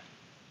is that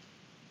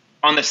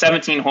on the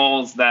 17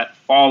 holes that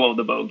follow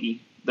the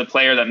bogey, the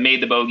player that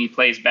made the bogey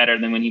plays better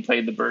than when he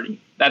played the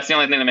birdie. That's the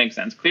only thing that makes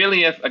sense.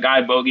 Clearly, if a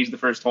guy bogeys the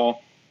first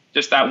hole,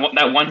 just that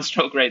one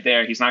stroke right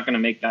there, he's not going to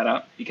make that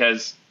up,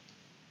 because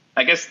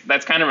I guess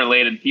that's kind of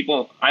related.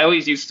 I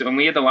always used to, when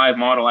we had the live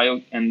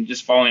model, and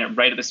just following it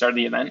right at the start of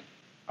the event,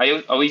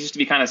 I always used to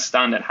be kind of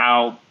stunned at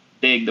how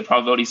big the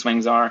probability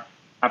swings are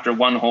after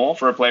one hole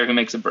for a player who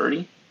makes a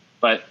birdie.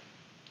 But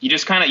you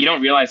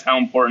don't realize how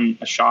important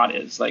a shot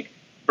is. Like,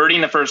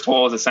 birdieing the first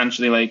hole is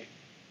essentially like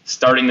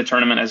starting the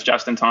tournament as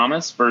Justin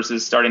Thomas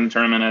versus starting the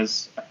tournament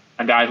as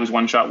a guy who's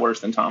one shot worse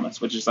than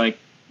Thomas, which is like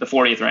the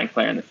 40th ranked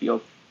player in the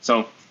field.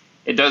 So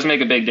it does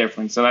make a big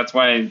difference. So that's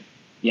why,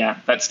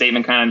 that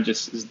statement kind of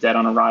just is dead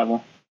on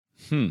arrival.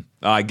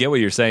 I get what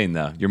you're saying,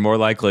 though. You're more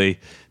likely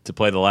to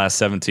play the last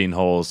 17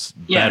 holes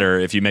better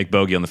if you make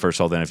bogey on the first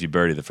hole than if you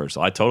birdie the first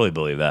hole. I totally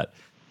believe that.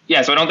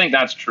 Yeah, so I don't think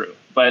that's true.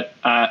 But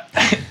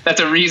that's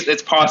a reason.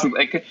 It's possible.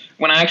 Like,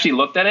 when I actually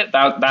looked at it,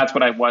 that's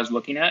what I was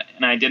looking at.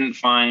 And I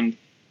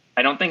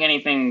don't think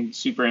anything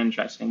super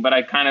interesting. But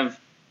I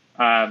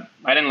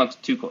didn't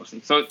look too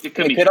closely. So it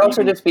could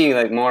also just be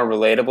like more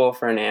relatable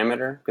for an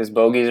amateur, because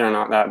bogeys are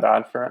not that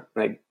bad for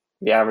like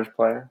the average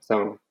player.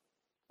 So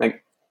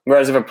like,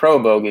 whereas if a pro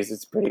bogeys,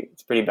 it's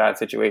pretty bad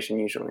situation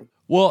usually.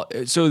 Well,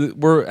 so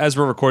as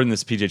we're recording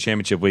this PGA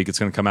Championship week, it's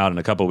going to come out in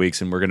a couple of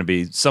weeks, and we're going to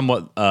be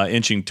somewhat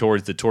inching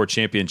towards the Tour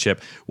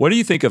Championship. What do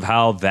you think of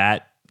how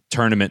that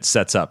tournament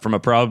sets up from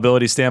a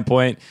probability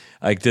standpoint?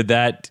 Like,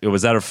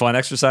 was that a fun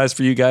exercise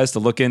for you guys to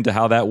look into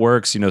how that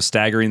works?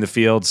 Staggering the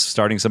fields,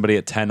 starting somebody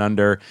at 10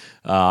 under.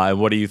 And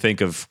what do you think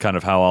of kind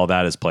of how all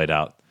that has played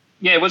out?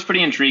 Yeah, it was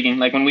pretty intriguing.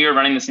 Like, when we were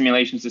running the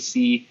simulations to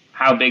see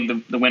how big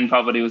the win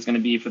probability was going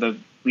to be for the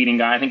leading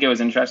guy, I think it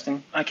was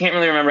interesting. I can't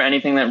really remember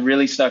anything that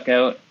really stuck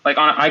out. Like,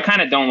 I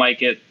kind of don't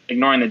like it,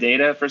 ignoring the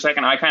data for a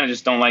second. I kind of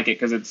just don't like it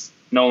because it's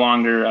no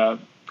longer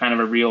kind of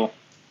a real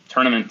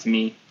tournament to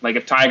me. Like,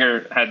 if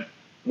Tiger had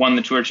won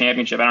the Tour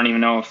Championship, I don't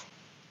even know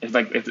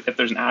if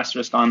there's an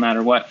asterisk on that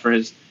or what for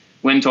his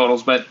win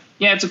totals. But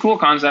yeah, it's a cool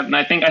concept. And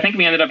I think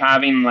we ended up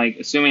having, like,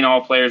 assuming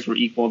all players were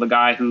equal, the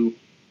guy who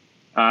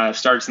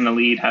starts in the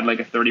lead had like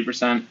a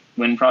 30%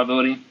 win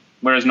probability,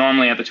 whereas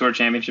normally at the Tour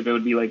Championship it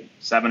would be like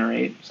 7 or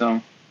 8.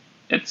 So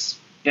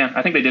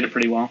I think they did it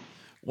pretty well.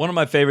 One of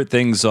my favorite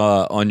things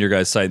on your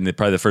guys' site, and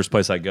probably the first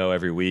place I go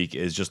every week,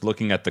 is just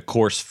looking at the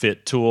course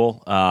fit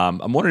tool.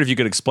 I'm wondering if you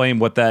could explain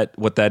what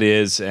that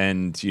is.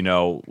 And,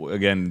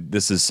 again,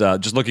 this is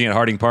just looking at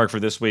Harding Park for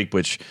this week,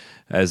 which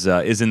is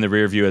in the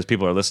rear view as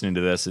people are listening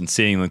to this, and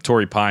seeing like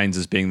Torrey Pines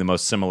as being the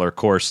most similar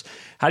course.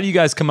 How do you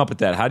guys come up with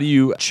that? How do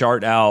you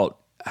chart out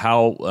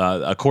how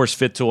a course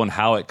fit tool and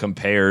how it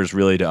compares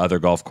really to other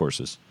golf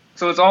courses?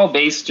 So it's all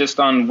based just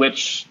on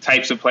which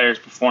types of players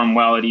perform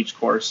well at each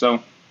course.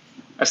 So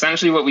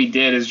essentially what we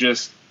did is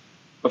just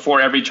before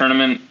every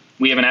tournament,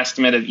 we have an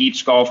estimate of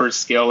each golfer's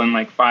skill in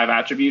like 5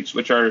 attributes,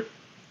 which are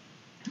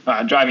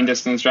driving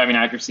distance, driving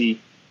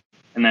accuracy,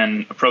 and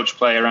then approach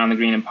play around the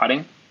green and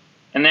putting.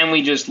 And then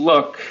we just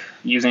look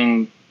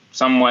using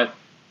somewhat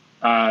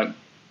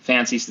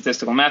fancy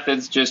statistical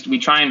methods. We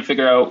try and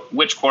figure out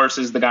which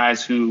courses the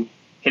guys who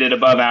hit it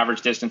above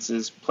average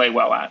distances play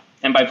well at.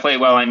 And by play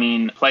well, I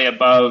mean play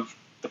above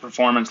the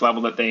performance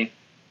level that they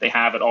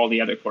have at all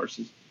the other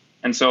courses.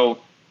 And so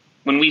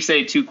when we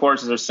say 2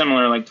 courses are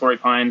similar, like Torrey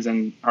Pines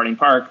and Harding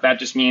Park, that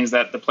just means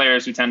that the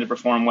players who tend to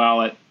perform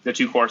well at the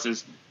 2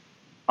 courses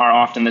are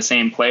often the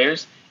same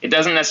players. It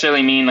doesn't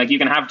necessarily mean, like, you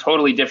can have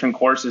totally different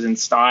courses in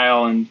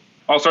style and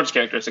all sorts of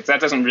characteristics.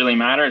 That doesn't really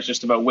matter. It's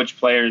just about which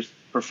players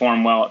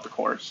perform well at the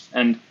course.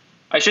 And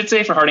I should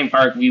say for Harding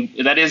Park,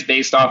 that is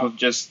based off of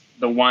just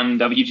the one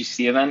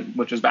WGC event,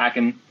 which was back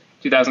in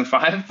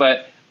 2005.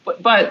 But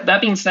that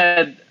being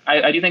said,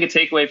 I do think a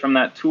takeaway from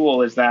that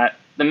tool is that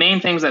the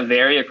main things that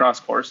vary across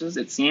courses,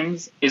 it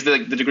seems, is the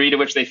degree to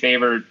which they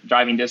favor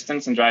driving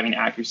distance and driving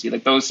accuracy.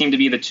 Like, those seem to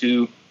be the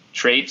 2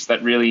 traits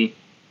that really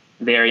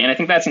vary. And I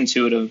think that's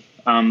intuitive.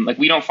 Like,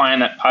 we don't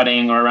find that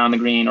putting or around the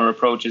green or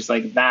approach is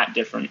like that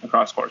different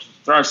across courses.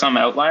 There are some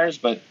outliers,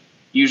 but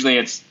usually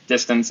it's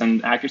distance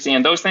and accuracy.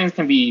 And those things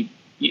can be,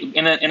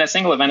 in a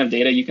single event of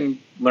data, you can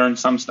learn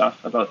some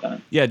stuff about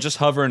that. Yeah, just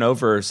hovering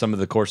over some of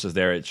the courses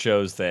there, it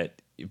shows that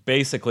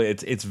basically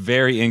it's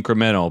very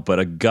incremental, but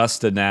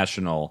Augusta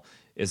National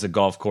is a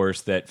golf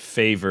course that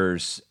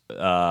favors,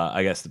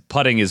 I guess,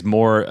 putting is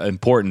more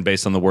important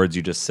based on the words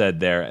you just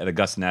said there at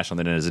Augusta National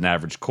than it is an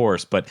average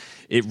course, but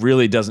it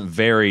really doesn't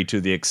vary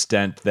to the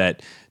extent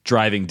that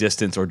driving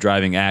distance or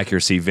driving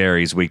accuracy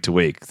varies week to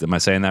week. Am I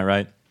saying that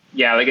right?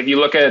 Yeah, like if you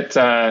look at,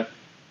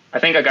 I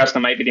think Augusta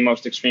might be the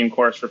most extreme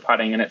course for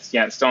putting, and it's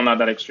still not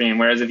that extreme.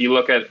 Whereas if you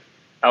look at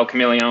El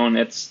Camaleon,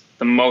 it's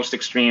the most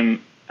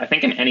extreme, I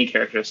think, in any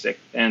characteristic,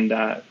 and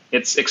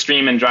it's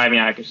extreme in driving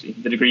accuracy,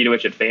 the degree to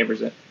which it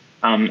favors it.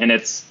 And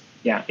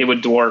it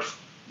would dwarf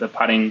the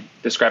putting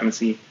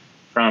discrepancy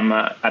from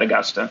at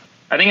Augusta.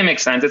 I think it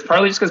makes sense. It's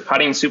partly just because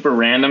putting is super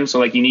random. So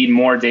like you need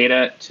more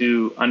data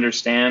to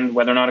understand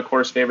whether or not a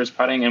course favors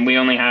putting. And we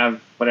only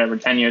have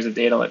 10 years of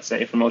data, let's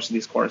say, for most of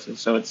these courses.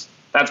 So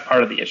that's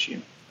part of the issue.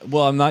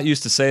 Well, I'm not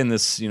used to saying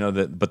this,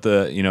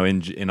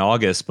 in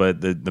August, but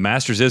the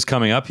Masters is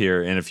coming up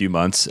here in a few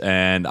months.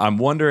 And I'm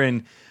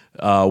wondering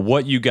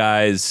what you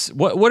guys,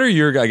 what are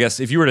your, I guess,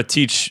 if you were to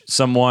teach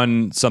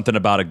someone something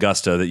about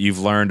Augusta that you've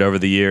learned over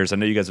the years, I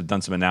know you guys have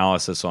done some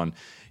analysis on,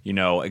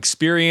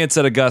 experience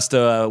at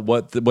Augusta,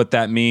 what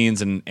that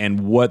means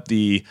and what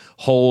the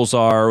holes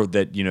are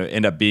that,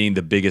 end up being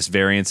the biggest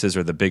variances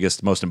or the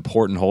biggest, most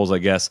important holes, I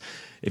guess.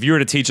 If you were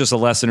to teach us a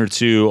lesson or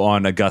two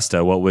on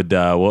Augusta,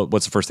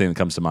 what's the first thing that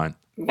comes to mind?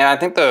 Yeah, I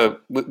think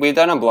we've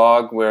done a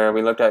blog where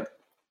we looked at,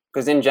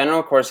 because in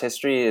general, course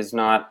history is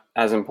not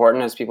as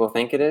important as people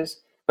think it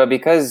is. But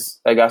because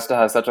Augusta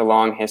has such a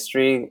long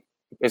history,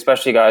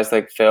 especially guys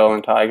like Phil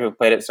and Tiger who've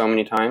played it so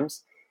many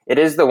times, it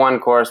is the one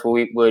course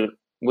where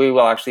we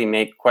will actually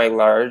make quite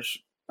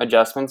large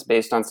adjustments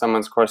based on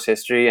someone's course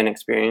history and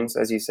experience,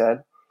 as you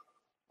said.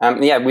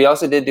 We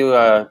also did do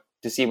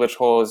to see which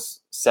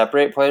holes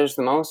separate players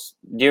the most.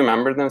 Do you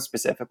remember them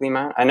specifically,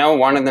 Matt? I know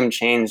one of them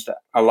changed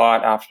a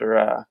lot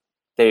after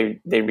they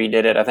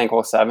redid it. I think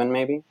hole 7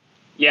 maybe.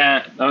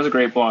 Yeah, that was a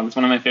great blog. It's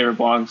one of my favorite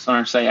blogs on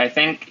our site. I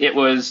think it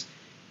was,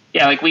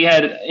 we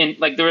had,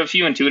 there were a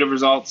few intuitive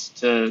results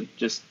to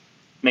just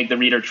make the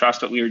reader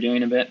trust what we were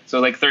doing a bit.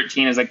 So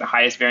 13 is the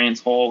highest variance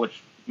hole,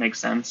 which makes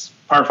sense.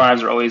 Par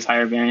 5s are always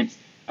higher variance.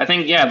 I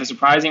think, the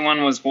surprising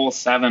one was hole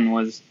 7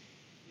 was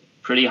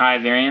pretty high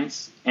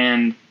variance.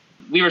 And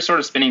we were sort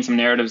of spinning some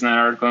narratives in that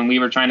article, and we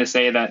were trying to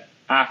say that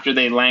after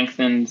they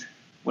lengthened,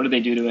 what did they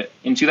do to it?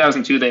 In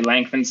 2002, they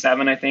lengthened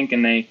 7, I think,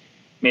 and they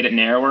made it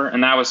narrower.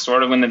 And that was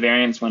sort of when the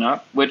variance went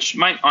up, which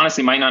might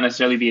not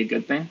necessarily be a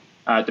good thing.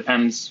 It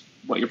depends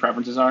what your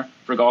preferences are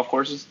for golf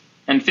courses.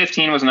 And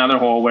 15 was another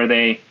hole where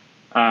they,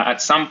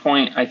 at some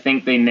point, I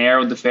think they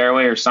narrowed the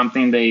fairway or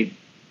something.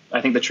 I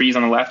think the trees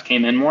on the left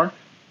came in more.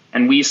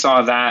 And we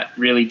saw that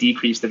really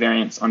decrease the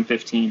variance on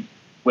 15,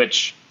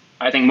 which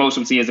I think most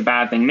would see as a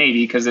bad thing,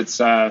 maybe, because it's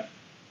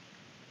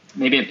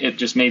maybe it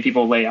just made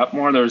people lay up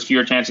more. There was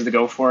fewer chances to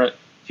go for it,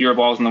 fewer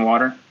balls in the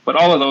water. But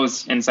all of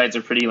those insights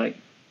are pretty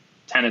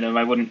tentative.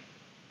 I wouldn't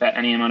bet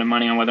any amount of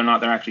money on whether or not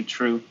they're actually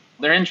true.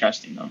 They're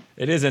interesting, though.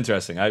 It is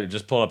interesting. I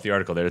just pulled up the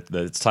article there.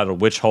 It's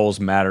titled "Which Holes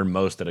Matter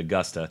Most at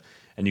Augusta,"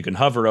 and you can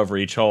hover over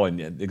each hole.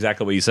 And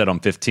exactly what you said on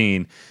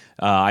 15.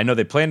 I know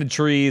they planted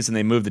trees and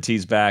they moved the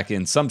tees back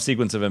in some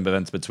sequence of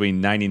events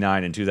between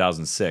 99 and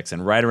 2006.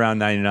 And right around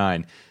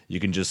 99, you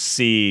can just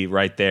see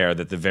right there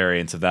that the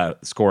variance of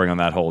that scoring on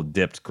that hole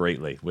dipped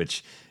greatly,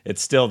 which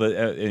it's still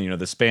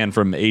the span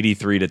from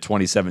 83 to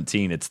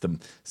 2017. It's the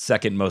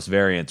second most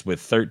variance with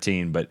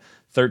 13, but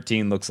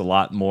 13 looks a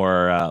lot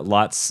more,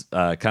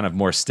 kind of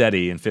more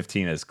steady, and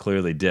 15 has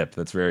clearly dipped.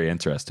 That's very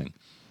interesting.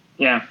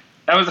 Yeah,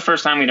 that was the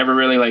first time we'd ever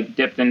really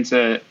dipped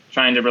into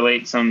trying to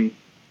relate some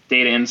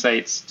data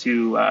insights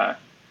to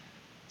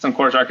some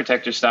course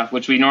architecture stuff,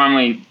 which we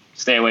normally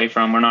stay away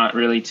from. We're not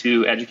really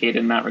too educated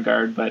in that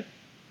regard, but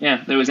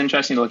yeah, it was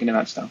interesting to look into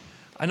that stuff.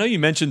 I know you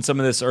mentioned some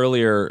of this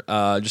earlier,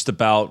 just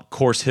about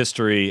course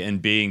history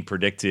and being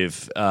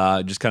predictive,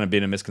 just kind of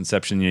being a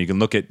misconception. You can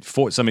look at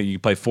you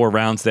play 4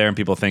 rounds there and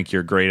people think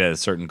you're great at a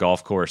certain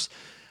golf course.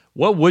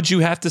 What would you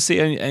have to see?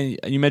 And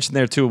you mentioned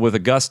there too with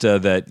Augusta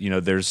that,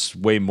 there's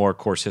way more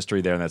course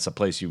history there and that's a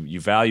place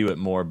you value it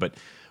more, but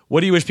what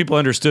do you wish people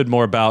understood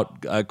more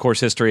about course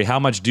history? How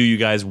much do you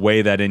guys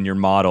weigh that in your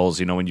models,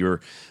 when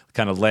you're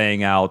kind of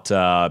laying out,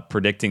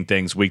 predicting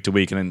things week to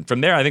week? And then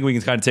from there, I think we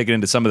can kind of take it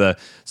into some of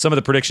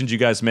the predictions you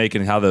guys make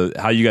and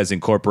how you guys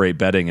incorporate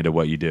betting into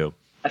what you do.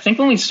 I think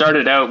when we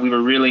started out, we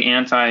were really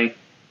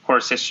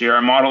anti-course history.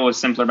 Our model was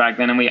simpler back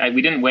then, and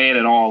we didn't weigh it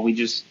at all. We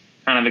just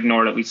kind of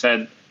ignored it. We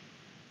said,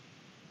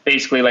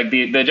 basically,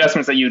 the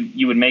adjustments that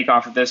you would make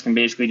off of this can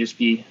basically just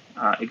be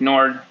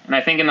ignored. And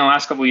I think in the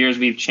last couple of years,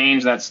 we've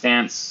changed that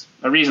stance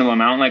a reasonable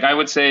amount. I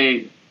would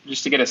say,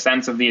 just to get a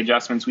sense of the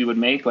adjustments we would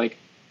make,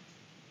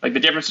 the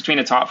difference between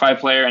a top 5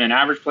 player and an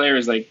average player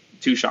is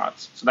 2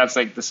 shots. So that's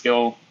the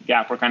skill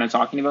gap we're kind of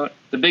talking about.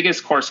 The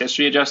biggest course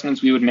history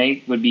adjustments we would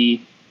make would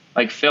be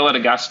Phil at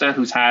Augusta,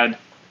 who's had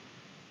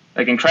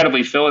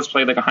incredibly, Phil has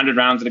played 100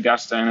 rounds at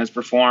Augusta and has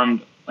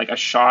performed a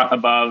shot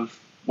above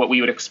what we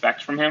would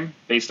expect from him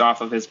based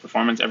off of his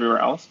performance everywhere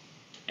else.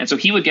 And so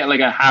he would get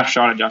a half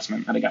shot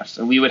adjustment at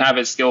Augusta. We would have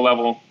his skill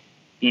level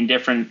being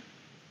different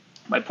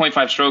by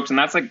 0.5 strokes, and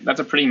that's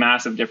a pretty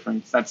massive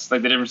difference. That's the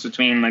difference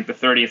between the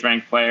 30th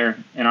ranked player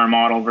in our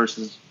model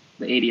versus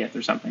the 80th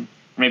or something,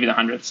 or maybe the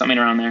 100th, something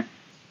around there.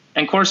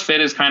 And course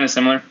fit is kind of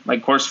similar.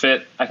 Course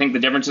fit, I think the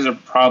differences are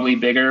probably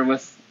bigger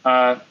with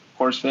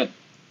course fit.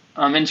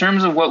 In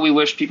terms of what we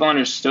wish people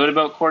understood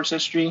about course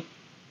history,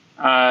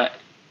 I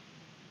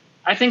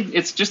think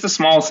it's just a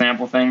small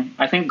sample thing.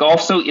 I think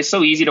it's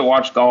so easy to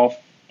watch golf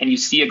and you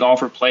see a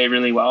golfer play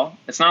really well.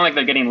 It's not like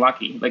they're getting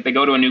lucky. They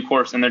go to a new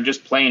course and they're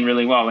just playing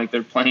really well.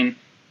 They're playing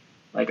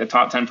a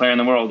top 10 player in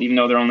the world, even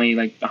though they're only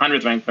the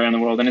 100th ranked player in the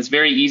world. And it's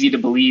very easy to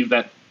believe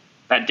that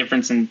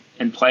difference in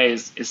play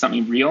is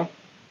something real.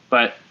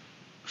 But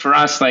for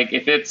us, like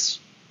if it's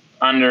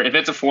a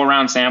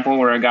 4-round sample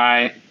where a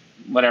guy,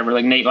 whatever,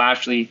 like Nate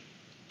Lashley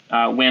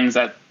wins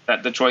at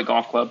that Detroit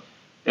Golf Club,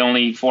 the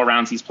only 4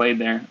 rounds he's played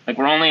there, like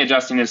we're only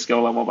adjusting his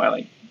skill level by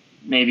like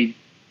maybe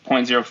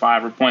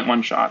 0.05 or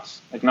 0.1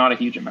 shots, like not a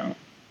huge amount.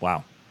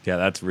 Wow. Yeah,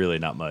 that's really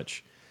not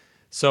much.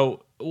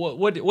 So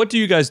what do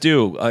you guys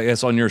do, I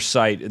guess, on your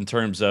site in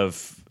terms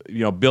of,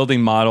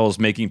 building models,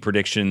 making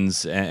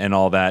predictions and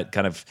all that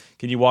kind of,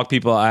 can you walk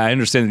people? I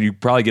understand that you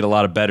probably get a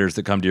lot of bettors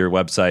that come to your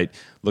website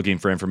looking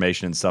for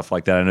information and stuff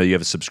like that. I know you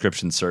have a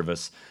subscription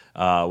service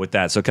with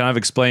that. So kind of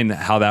explain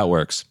how that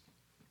works.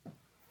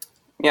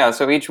 Yeah,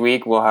 so each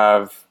week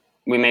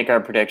we make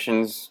our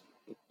predictions.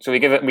 So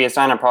we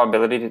assign a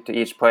probability to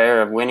each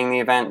player of winning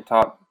the event,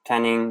 top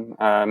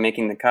 10ing,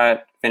 making the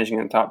cut, finishing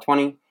in the top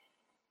 20.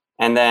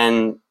 And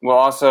then we'll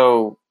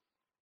also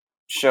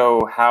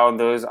show how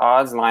those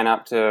odds line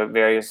up to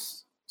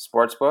various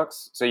sports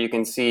books. So you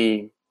can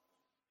see,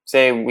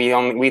 say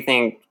we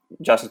think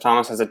Justin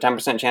Thomas has a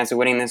 10% chance of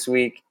winning this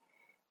week,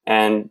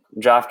 and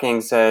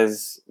DraftKings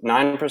says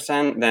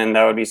 9%, then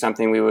that would be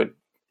something we would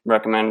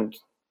recommend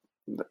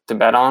to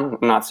bet on.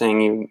 I'm not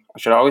saying you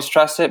should always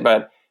trust it,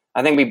 but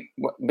I think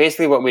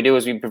basically what we do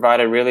is we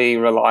provide a really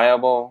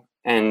reliable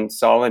and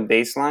solid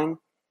baseline.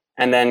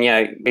 And then,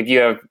 if you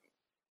have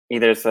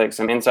either it's like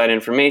some inside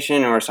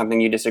information or something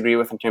you disagree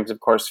with in terms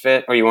of course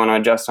fit, or you want to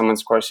adjust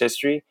someone's course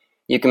history,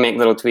 you can make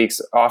little tweaks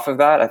off of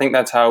that. I think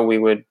that's how we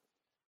would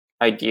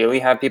ideally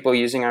have people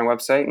using our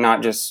website,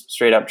 not just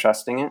straight up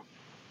trusting it.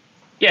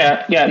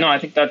 Yeah. No, I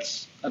think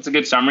that's a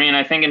good summary. And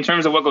I think in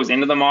terms of what goes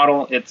into the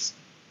model, it's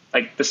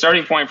like the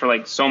starting point for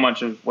like so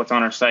much of what's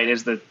on our site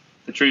is the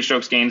true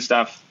strokes gain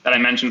stuff that I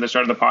mentioned at the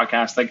start of the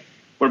podcast. Like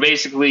we're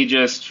basically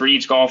just, for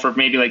each golfer,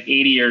 maybe like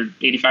 80 or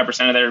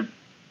 85% of their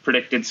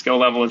predicted skill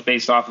level is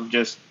based off of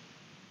just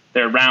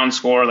their round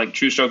score, like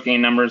true stroke gain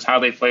numbers, how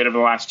they played over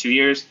the last 2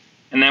 years.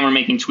 And then we're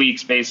making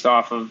tweaks based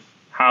off of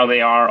how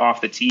they are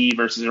off the tee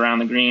versus around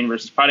the green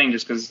versus putting,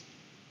 just because,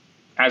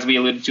 as we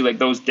alluded to, like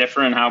those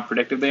differ in how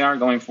predictive they are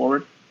going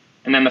forward.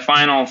 And then the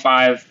final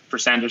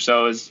 5% or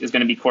so is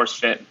going to be course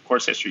fit,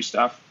 course history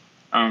stuff.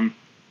 And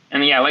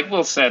yeah, like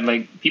Will said,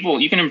 like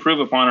you can improve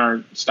upon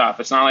our stuff.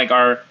 It's not like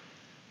our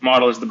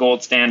model is the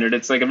gold standard.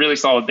 It's like a really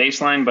solid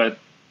baseline, but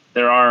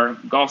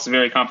golf's a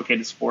very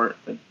complicated sport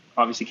that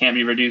obviously can't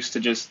be reduced to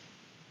just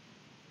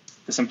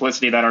the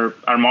simplicity that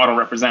our model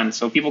represents.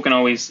 So people can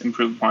always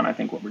improve upon, I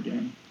think, what we're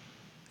doing.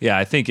 Yeah,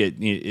 I think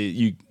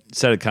you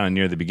said it kind of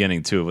near the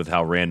beginning too, with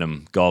how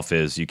random golf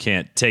is. You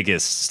can't take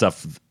his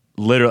stuff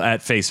literally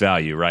at face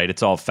value, right?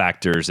 It's all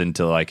factors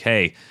into like,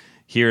 hey,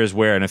 here is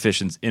where an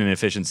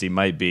inefficiency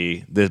might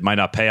be. This might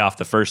not pay off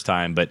the first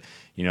time, but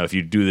if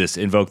you do this,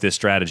 invoke this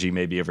strategy,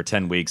 maybe over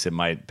 10 weeks, it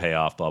might pay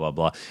off, blah, blah,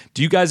 blah.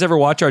 Do you guys ever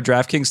watch our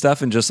DraftKings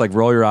stuff and just like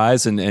roll your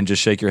eyes and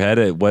just shake your head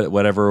at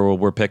whatever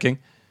we're picking?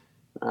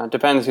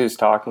 Depends who's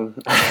talking.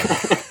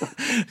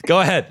 Go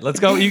ahead. Let's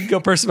go. You can go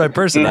person by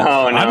person. No.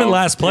 I'm in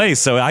last place,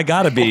 so I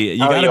gotta be. You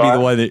gotta be the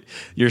one that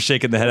you're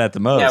shaking the head at the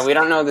most. Yeah, we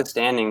don't know the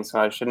standings, so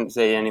I shouldn't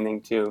say anything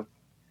too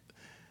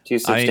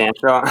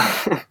substantial.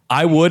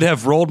 I would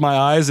have rolled my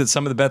eyes at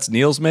some of the bets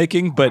Neil's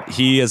making, but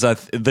he is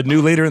the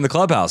new leader in the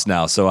clubhouse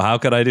now. So how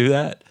could I do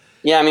that?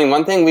 Yeah, I mean,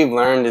 one thing we've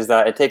learned is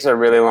that it takes a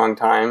really long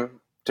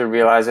time to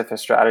realize if a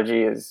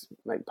strategy is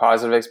like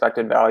positive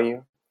expected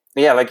value.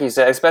 But yeah, like you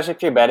said, especially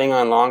if you're betting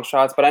on long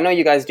shots. But I know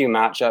you guys do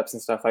matchups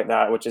and stuff like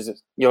that, which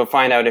is you'll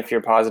find out if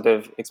you're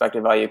positive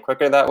expected value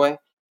quicker that way.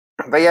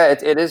 But yeah,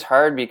 it is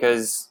hard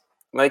because,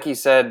 like you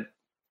said,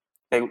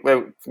 like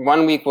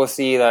 1 week we'll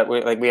see that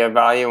we have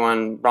value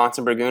on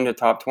Bronson Burgoon to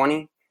top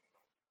 20,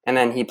 and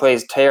then he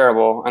plays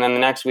terrible, and then the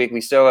next week we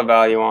still have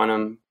value on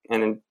him,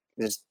 and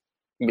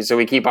so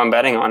we keep on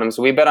betting on him.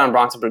 So we bet on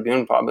Bronson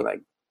Burgoon probably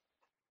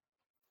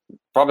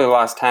the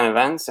last 10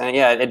 events, and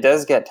yeah, it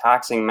does get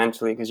taxing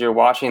mentally because you're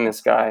watching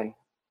this guy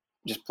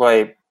just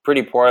play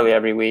pretty poorly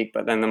every week.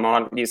 But then the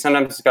model, you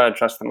sometimes just gotta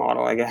trust the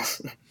model, I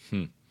guess.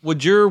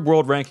 Would your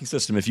world ranking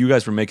system, if you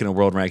guys were making a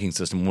world ranking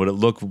system, would it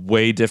look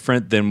way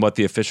different than what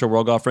the official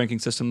world golf ranking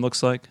system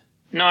looks like?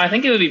 No, I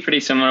think it would be pretty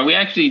similar. We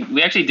actually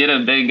did a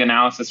big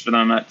analysis for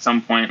them at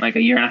some point, like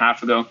a year and a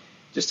half ago,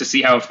 just to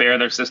see how fair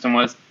their system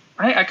was.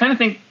 I kind of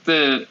think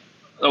the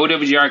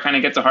OWGR kind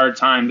of gets a hard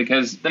time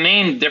because the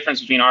main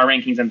difference between our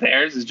rankings and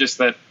theirs is just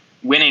that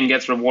winning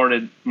gets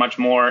rewarded much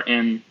more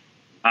in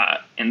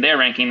their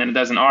ranking than it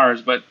does in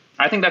ours. But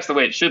I think that's the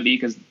way it should be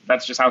because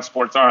that's just how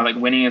sports are. Like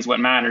winning is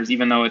what matters,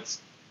 even though it's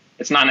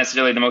not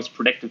necessarily the most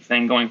predictive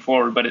thing going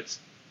forward, but it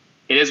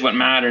is what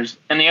matters.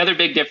 And the other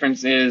big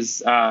difference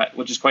is,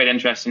 which is quite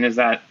interesting, is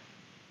that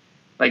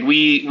like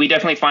we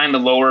definitely find the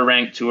lower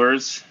ranked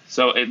tours,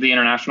 so the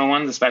international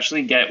ones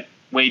especially, get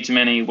way too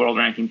many world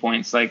ranking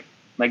points. Like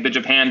the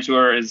Japan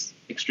tour is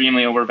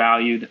extremely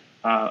overvalued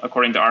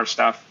according to our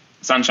stuff.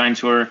 Sunshine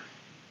Tour,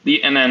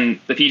 and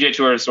then the PGA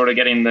Tour is sort of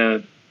getting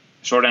the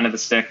short end of the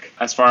stick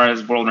as far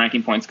as world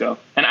ranking points go.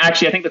 And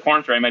actually, I think the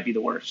Corn Ferry might be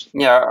the worst.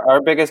 Yeah, our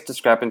biggest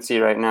discrepancy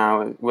right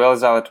now, Will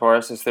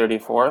Zalatoris is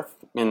 34th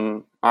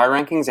in our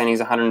rankings, and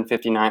he's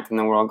 159th in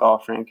the world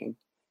golf ranking.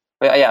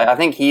 But yeah, I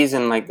think he's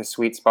in like the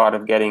sweet spot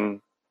of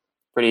getting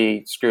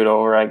pretty screwed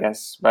over, I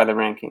guess, by the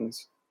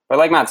rankings. But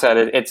like Matt said,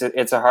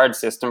 it's a hard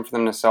system for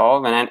them to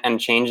solve, and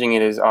changing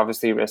it is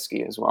obviously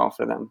risky as well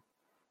for them.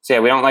 So yeah,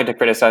 we don't like to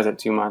criticize it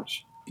too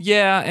much.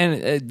 Yeah, and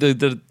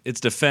its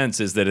defense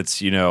is that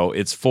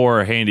it's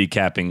for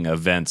handicapping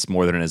events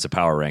more than it is a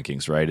power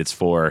rankings, right? It's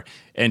for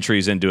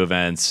entries into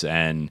events,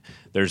 and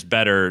there's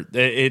better.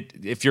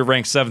 If you're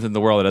ranked 7th in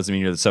the world, it doesn't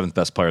mean you're the 7th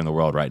best player in the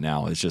world right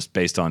now. It's just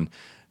based on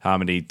how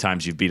many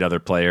times you've beat other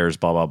players,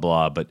 blah blah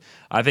blah. But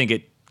I think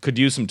it could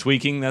use some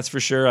tweaking, that's for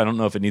sure. I don't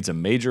know if it needs a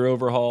major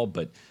overhaul,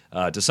 but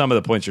to some of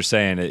the points you're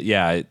saying,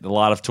 a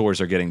lot of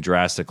tours are getting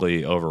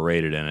drastically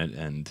overrated in it,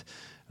 and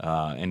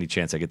any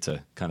chance I get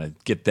to kind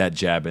of get that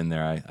jab in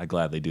there, I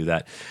gladly do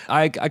that.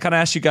 I kind of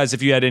asked you guys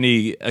if you had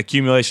any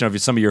accumulation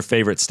of some of your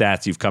favorite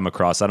stats you've come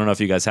across. I don't know if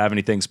you guys have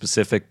anything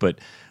specific, but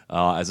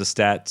as a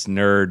stats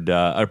nerd,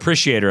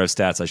 appreciator of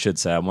stats, I should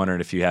say, I'm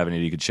wondering if you have any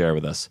you could share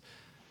with us.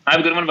 I have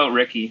a good one about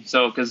Ricky.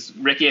 So, because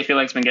Ricky, I feel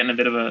like, has been getting a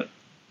bit of a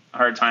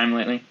hard time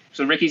lately.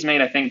 So Ricky's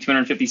made, I think,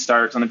 250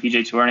 starts on the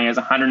PGA Tour, and he has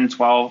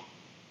 112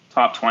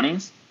 top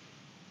 20s.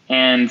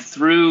 And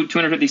through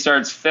 250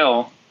 starts,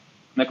 Phil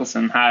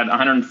Mickelson had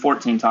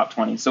 114 top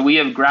 20s. So we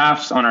have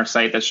graphs on our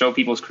site that show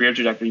people's career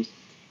trajectories.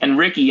 And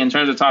Ricky, in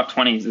terms of top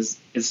 20s,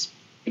 is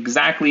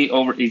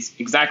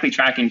exactly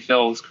tracking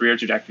Phil's career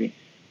trajectory.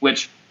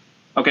 Which,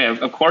 okay,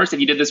 of course, if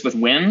you did this with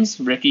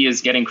wins, Ricky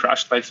is getting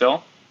crushed by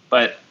Phil.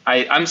 But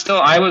I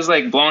was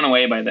like blown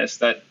away by this,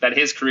 that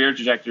his career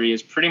trajectory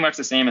is pretty much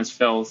the same as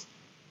Phil's.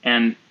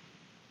 And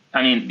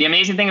I mean, the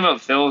amazing thing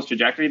about Phil's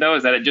trajectory, though,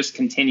 is that it just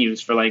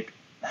continues for like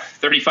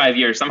 35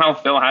 years. Somehow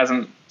Phil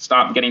hasn't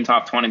stopped getting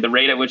top 20. The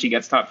rate at which he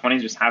gets top 20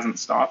 just hasn't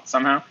stopped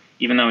somehow,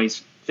 even though he's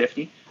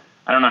 50.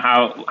 I don't know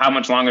how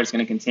much longer it's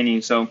going to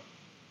continue. So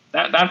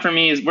that for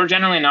me is, we're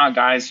generally not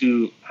guys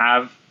who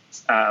have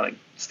like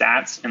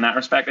stats in that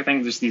respect. I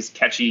think just these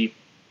catchy,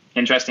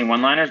 interesting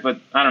one-liners.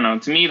 But I don't know.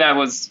 To me,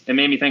 it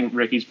made me think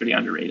Ricky's pretty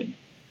underrated.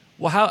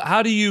 Well,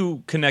 how do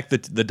you connect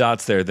the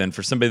dots there then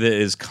for somebody that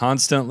is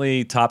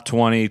constantly top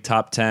 20,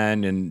 top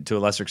 10, and to a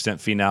lesser extent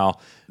Finale,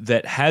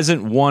 that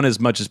hasn't won as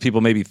much as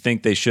people maybe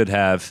think they should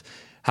have?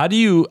 How do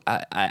you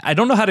I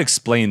don't know how to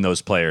explain those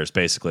players,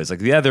 basically. It's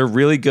like, yeah, they're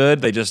really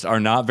good. They just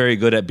are not very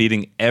good at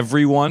beating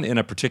everyone in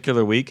a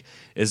particular week.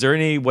 Is there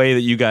any way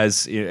that you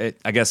guys,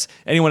 I guess,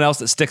 anyone else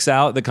that sticks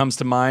out that comes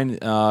to mind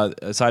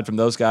aside from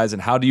those guys,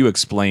 and how do you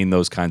explain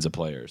those kinds of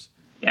players?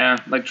 Yeah,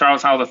 like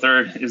Charles Howell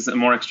III is a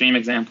more extreme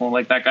example.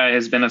 Like, that guy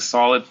has been a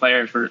solid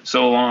player for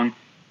so long,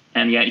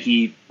 and yet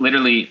he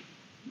literally,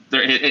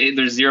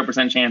 there's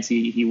 0% chance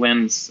he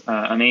wins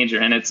a major.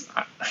 And it's,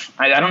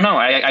 I don't know.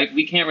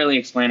 We can't really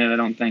explain it, I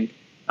don't think.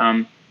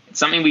 It's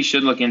something we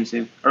should look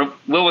into. Or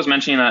Will was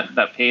mentioning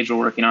that page we're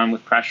working on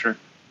with Pressure.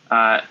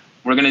 We're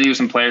going to do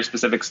some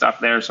player-specific stuff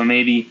there, so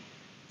maybe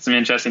some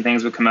interesting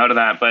things would come out of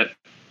that. But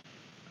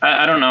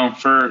I don't know.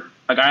 For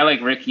a guy like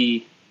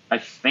Ricky, I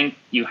think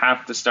you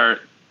have to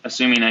start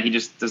assuming that he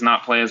just does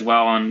not play as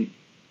well on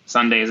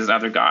Sundays as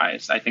other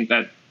guys. I think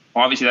that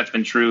obviously that's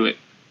been true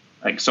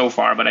like so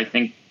far, but I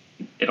think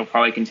it'll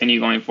probably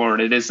continue going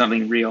forward. It is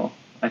something real,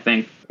 I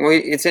think. Well,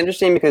 it's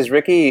interesting because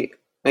Ricky,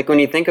 like when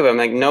you think of him,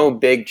 like no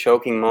big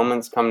choking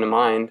moments come to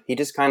mind. He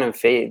just kind of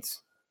fades.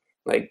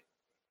 Like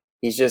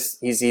he's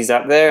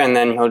up there and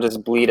then he'll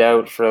just bleed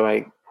out for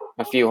like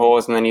a few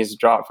holes and then he's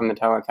dropped from the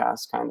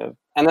telecast kind of.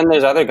 And then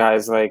there's other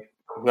guys like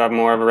who have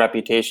more of a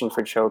reputation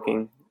for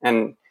choking.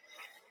 And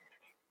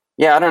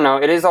yeah, I don't know.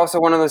 It is also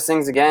one of those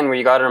things, again, where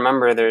you got to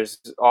remember there's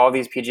all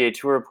these PGA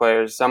Tour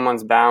players.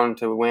 Someone's bound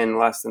to win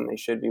less than they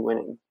should be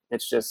winning.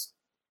 But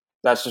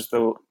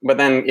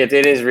then it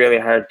is really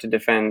hard to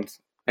defend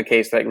a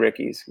case like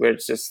Ricky's, where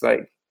it's just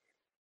like,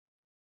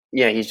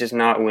 yeah, he's just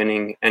not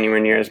winning anywhere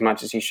near as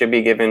much as he should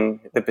be given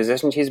the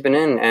positions he's been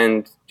in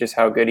and just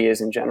how good he is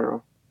in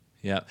general.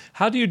 Yeah.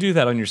 How do you do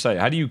that on your site?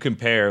 How do you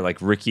compare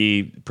like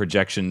Ricky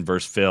projection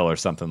versus Phil or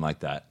something like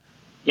that?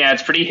 Yeah,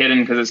 it's pretty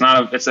hidden because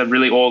it's a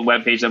really old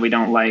webpage that we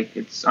don't like.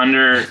 It's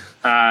under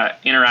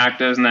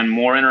interactives and then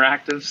more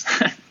interactives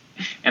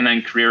and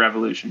then career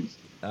evolutions.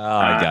 Oh,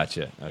 I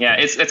gotcha. Okay. Yeah,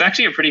 it's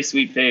actually a pretty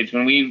sweet page.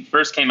 When we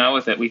first came out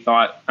with it, we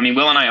thought, I mean,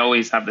 Will and I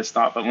always have this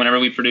thought, but whenever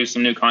we produce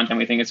some new content,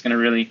 we think it's going to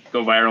really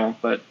go viral,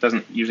 but it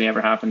doesn't usually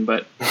ever happen.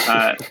 But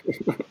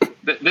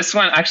this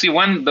one, actually,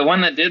 the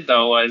one that did,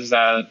 though, was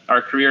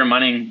our career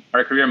money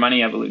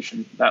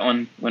evolution. That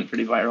one went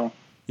pretty viral.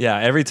 Yeah,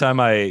 every time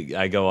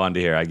I go onto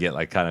here, I get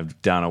like kind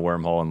of down a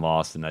wormhole and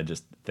lost, and I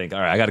just think, all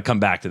right, I got to come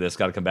back to this,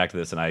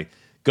 and I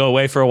go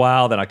away for a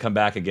while, then I come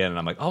back again, and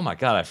I'm like, oh my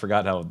God, I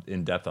forgot how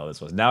in-depth all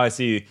this was. Now I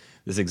see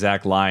this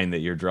exact line that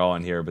you're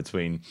drawing here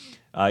between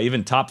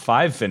even top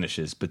 5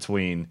 finishes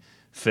between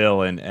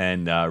Phil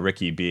and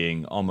Ricky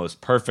being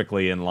almost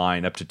perfectly in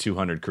line up to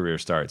 200 career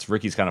starts.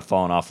 Ricky's kind of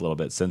fallen off a little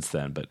bit since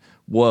then, but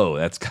whoa,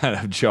 that's kind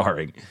of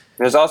jarring.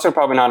 There's also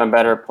probably not a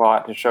better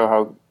plot to show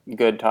how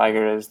good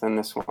Tiger is than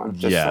this one.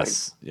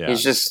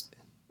 He's just,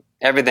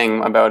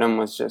 everything about him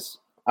was just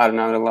at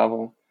another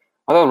level.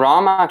 Although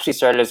Rahm actually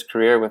started his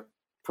career with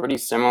pretty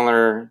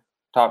similar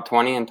top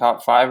 20 and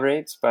top 5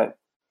 rates, but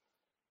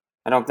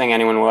I don't think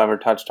anyone will ever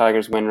touch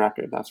Tiger's win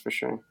record. That's for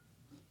sure.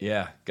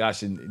 Yeah,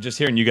 gosh, and just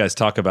hearing you guys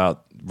talk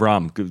about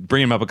Rahm,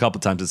 bring him up a couple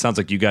times, it sounds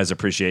like you guys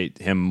appreciate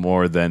him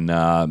more than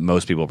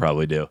most people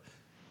probably do.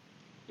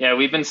 Yeah,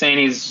 we've been saying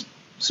he's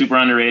super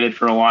underrated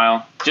for a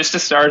while. Just to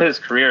start his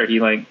career, he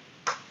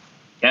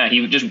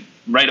just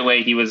right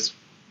away he was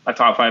a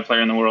top 5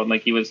 player in the world.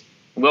 Like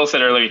Will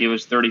said earlier, he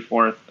was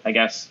 34th, I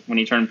guess, when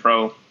he turned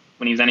pro.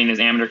 When he was ending his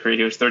amateur career,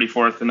 he was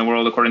 34th in the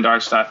world according to our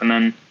stuff.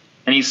 And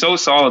he's so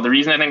solid. The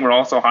reason I think we're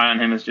all so high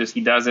on him is just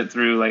he does it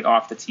through like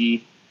off the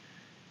tee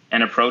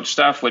and approach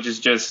stuff, which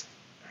is just,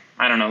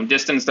 I don't know,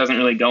 distance doesn't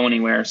really go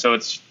anywhere. So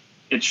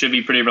it should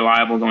be pretty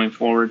reliable going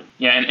forward.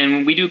 Yeah,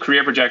 and we do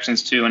career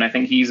projections too. And I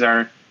think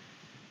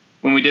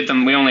when we did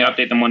them, we only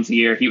update them once a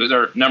year. He was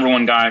our number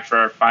 1 guy for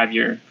our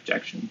 5-year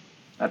projection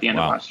at the end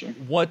of last year.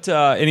 What,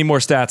 any more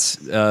stats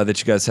that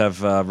you guys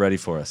have ready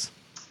for us?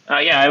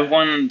 Yeah, I have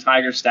one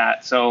Tiger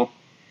stat. So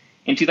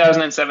in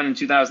 2007 and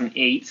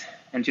 2008,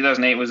 and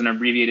 2008 was an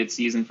abbreviated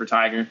season for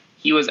Tiger,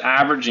 he was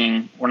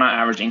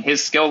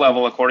his skill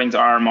level according to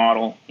our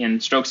model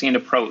in strokes gained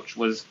approach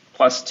was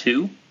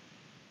 +2,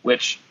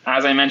 which,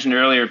 as I mentioned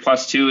earlier,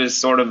 +2 is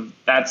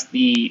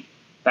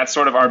that's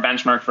sort of our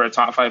benchmark for a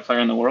top 5 player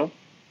in the world.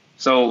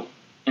 So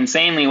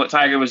insanely, what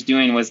Tiger was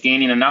doing was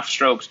gaining enough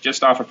strokes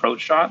just off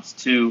approach shots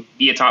to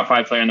be a top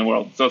 5 player in the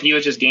world. So if he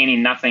was just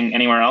gaining nothing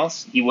anywhere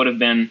else, he would have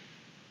been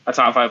a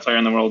top 5 player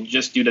in the world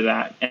just due to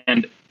that.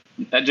 And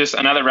just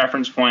another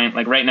reference point,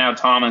 like right now,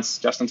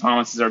 Justin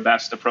Thomas is our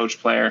best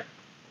approach player,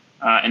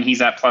 and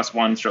he's at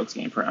 +1 strokes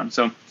gained per round.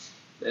 So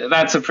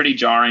that's a pretty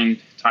jarring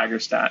Tiger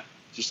stat,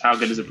 just how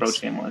good his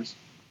approach game was.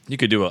 I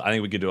think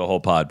we could do a whole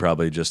pod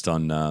probably just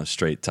on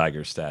straight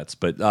Tiger stats.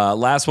 But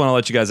last one, I'll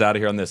let you guys out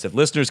of here on this. If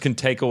listeners can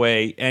take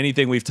away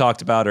anything we've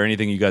talked about or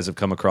anything you guys have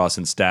come across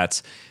in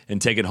stats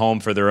and take it home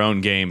for their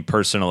own game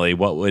personally,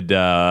 what would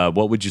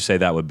you say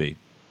that would be?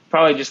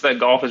 Probably just that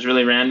golf is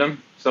really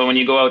random. So when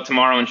you go out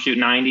tomorrow and shoot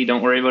 90,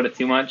 don't worry about it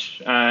too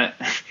much.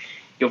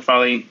 You'll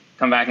probably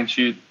come back and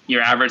shoot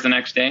your average the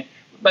next day.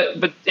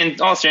 But in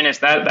all seriousness,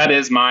 that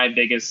is my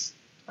biggest,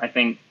 I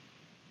think,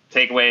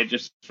 takeaway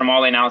just from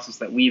all the analysis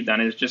that we've done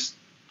is just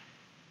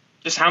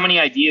how many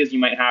ideas you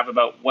might have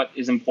about what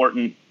is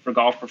important for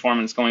golf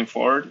performance going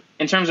forward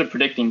in terms of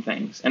predicting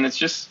things. And it's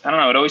just, I don't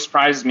know, it always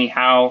surprises me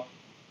how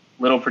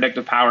little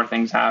predictive power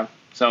things have.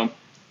 So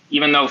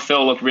even though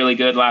Phil looked really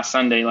good last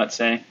Sunday, let's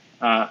say,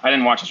 I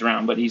didn't watch his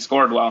round, but he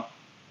scored well.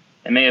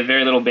 It may have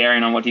very little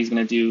bearing on what he's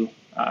going to do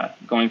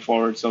going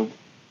forward. So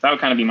that would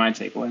kind of be my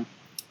takeaway.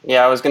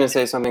 Yeah, I was going to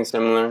say something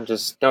similar.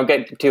 Just don't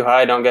get too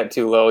high, don't get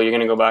too low. You're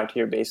going to go back to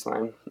your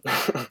baseline.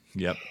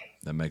 Yep,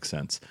 that makes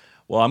sense.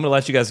 Well, I'm going to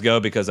let you guys go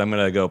because I'm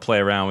going to go play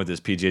around with this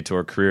PGA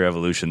Tour Career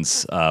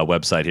Evolutions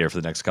website here for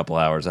the next couple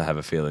hours, I have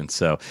a feeling.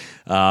 So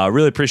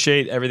really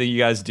appreciate everything you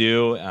guys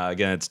do.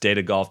 Again, it's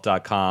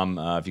datagolf.com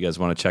if you guys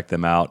want to check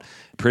them out.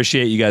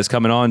 Appreciate you guys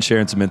coming on,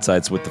 sharing some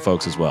insights with the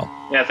folks as well.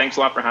 Yeah, thanks a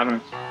lot for having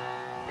us.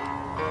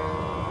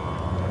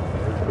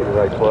 Be the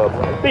right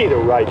club. Be the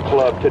right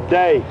club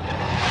today.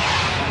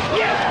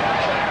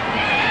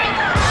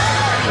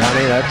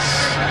 Johnny,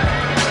 that's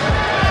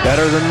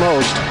better than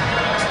most.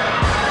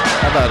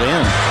 How about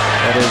in?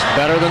 That is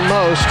better than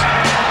most.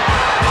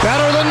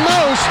 Better than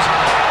most.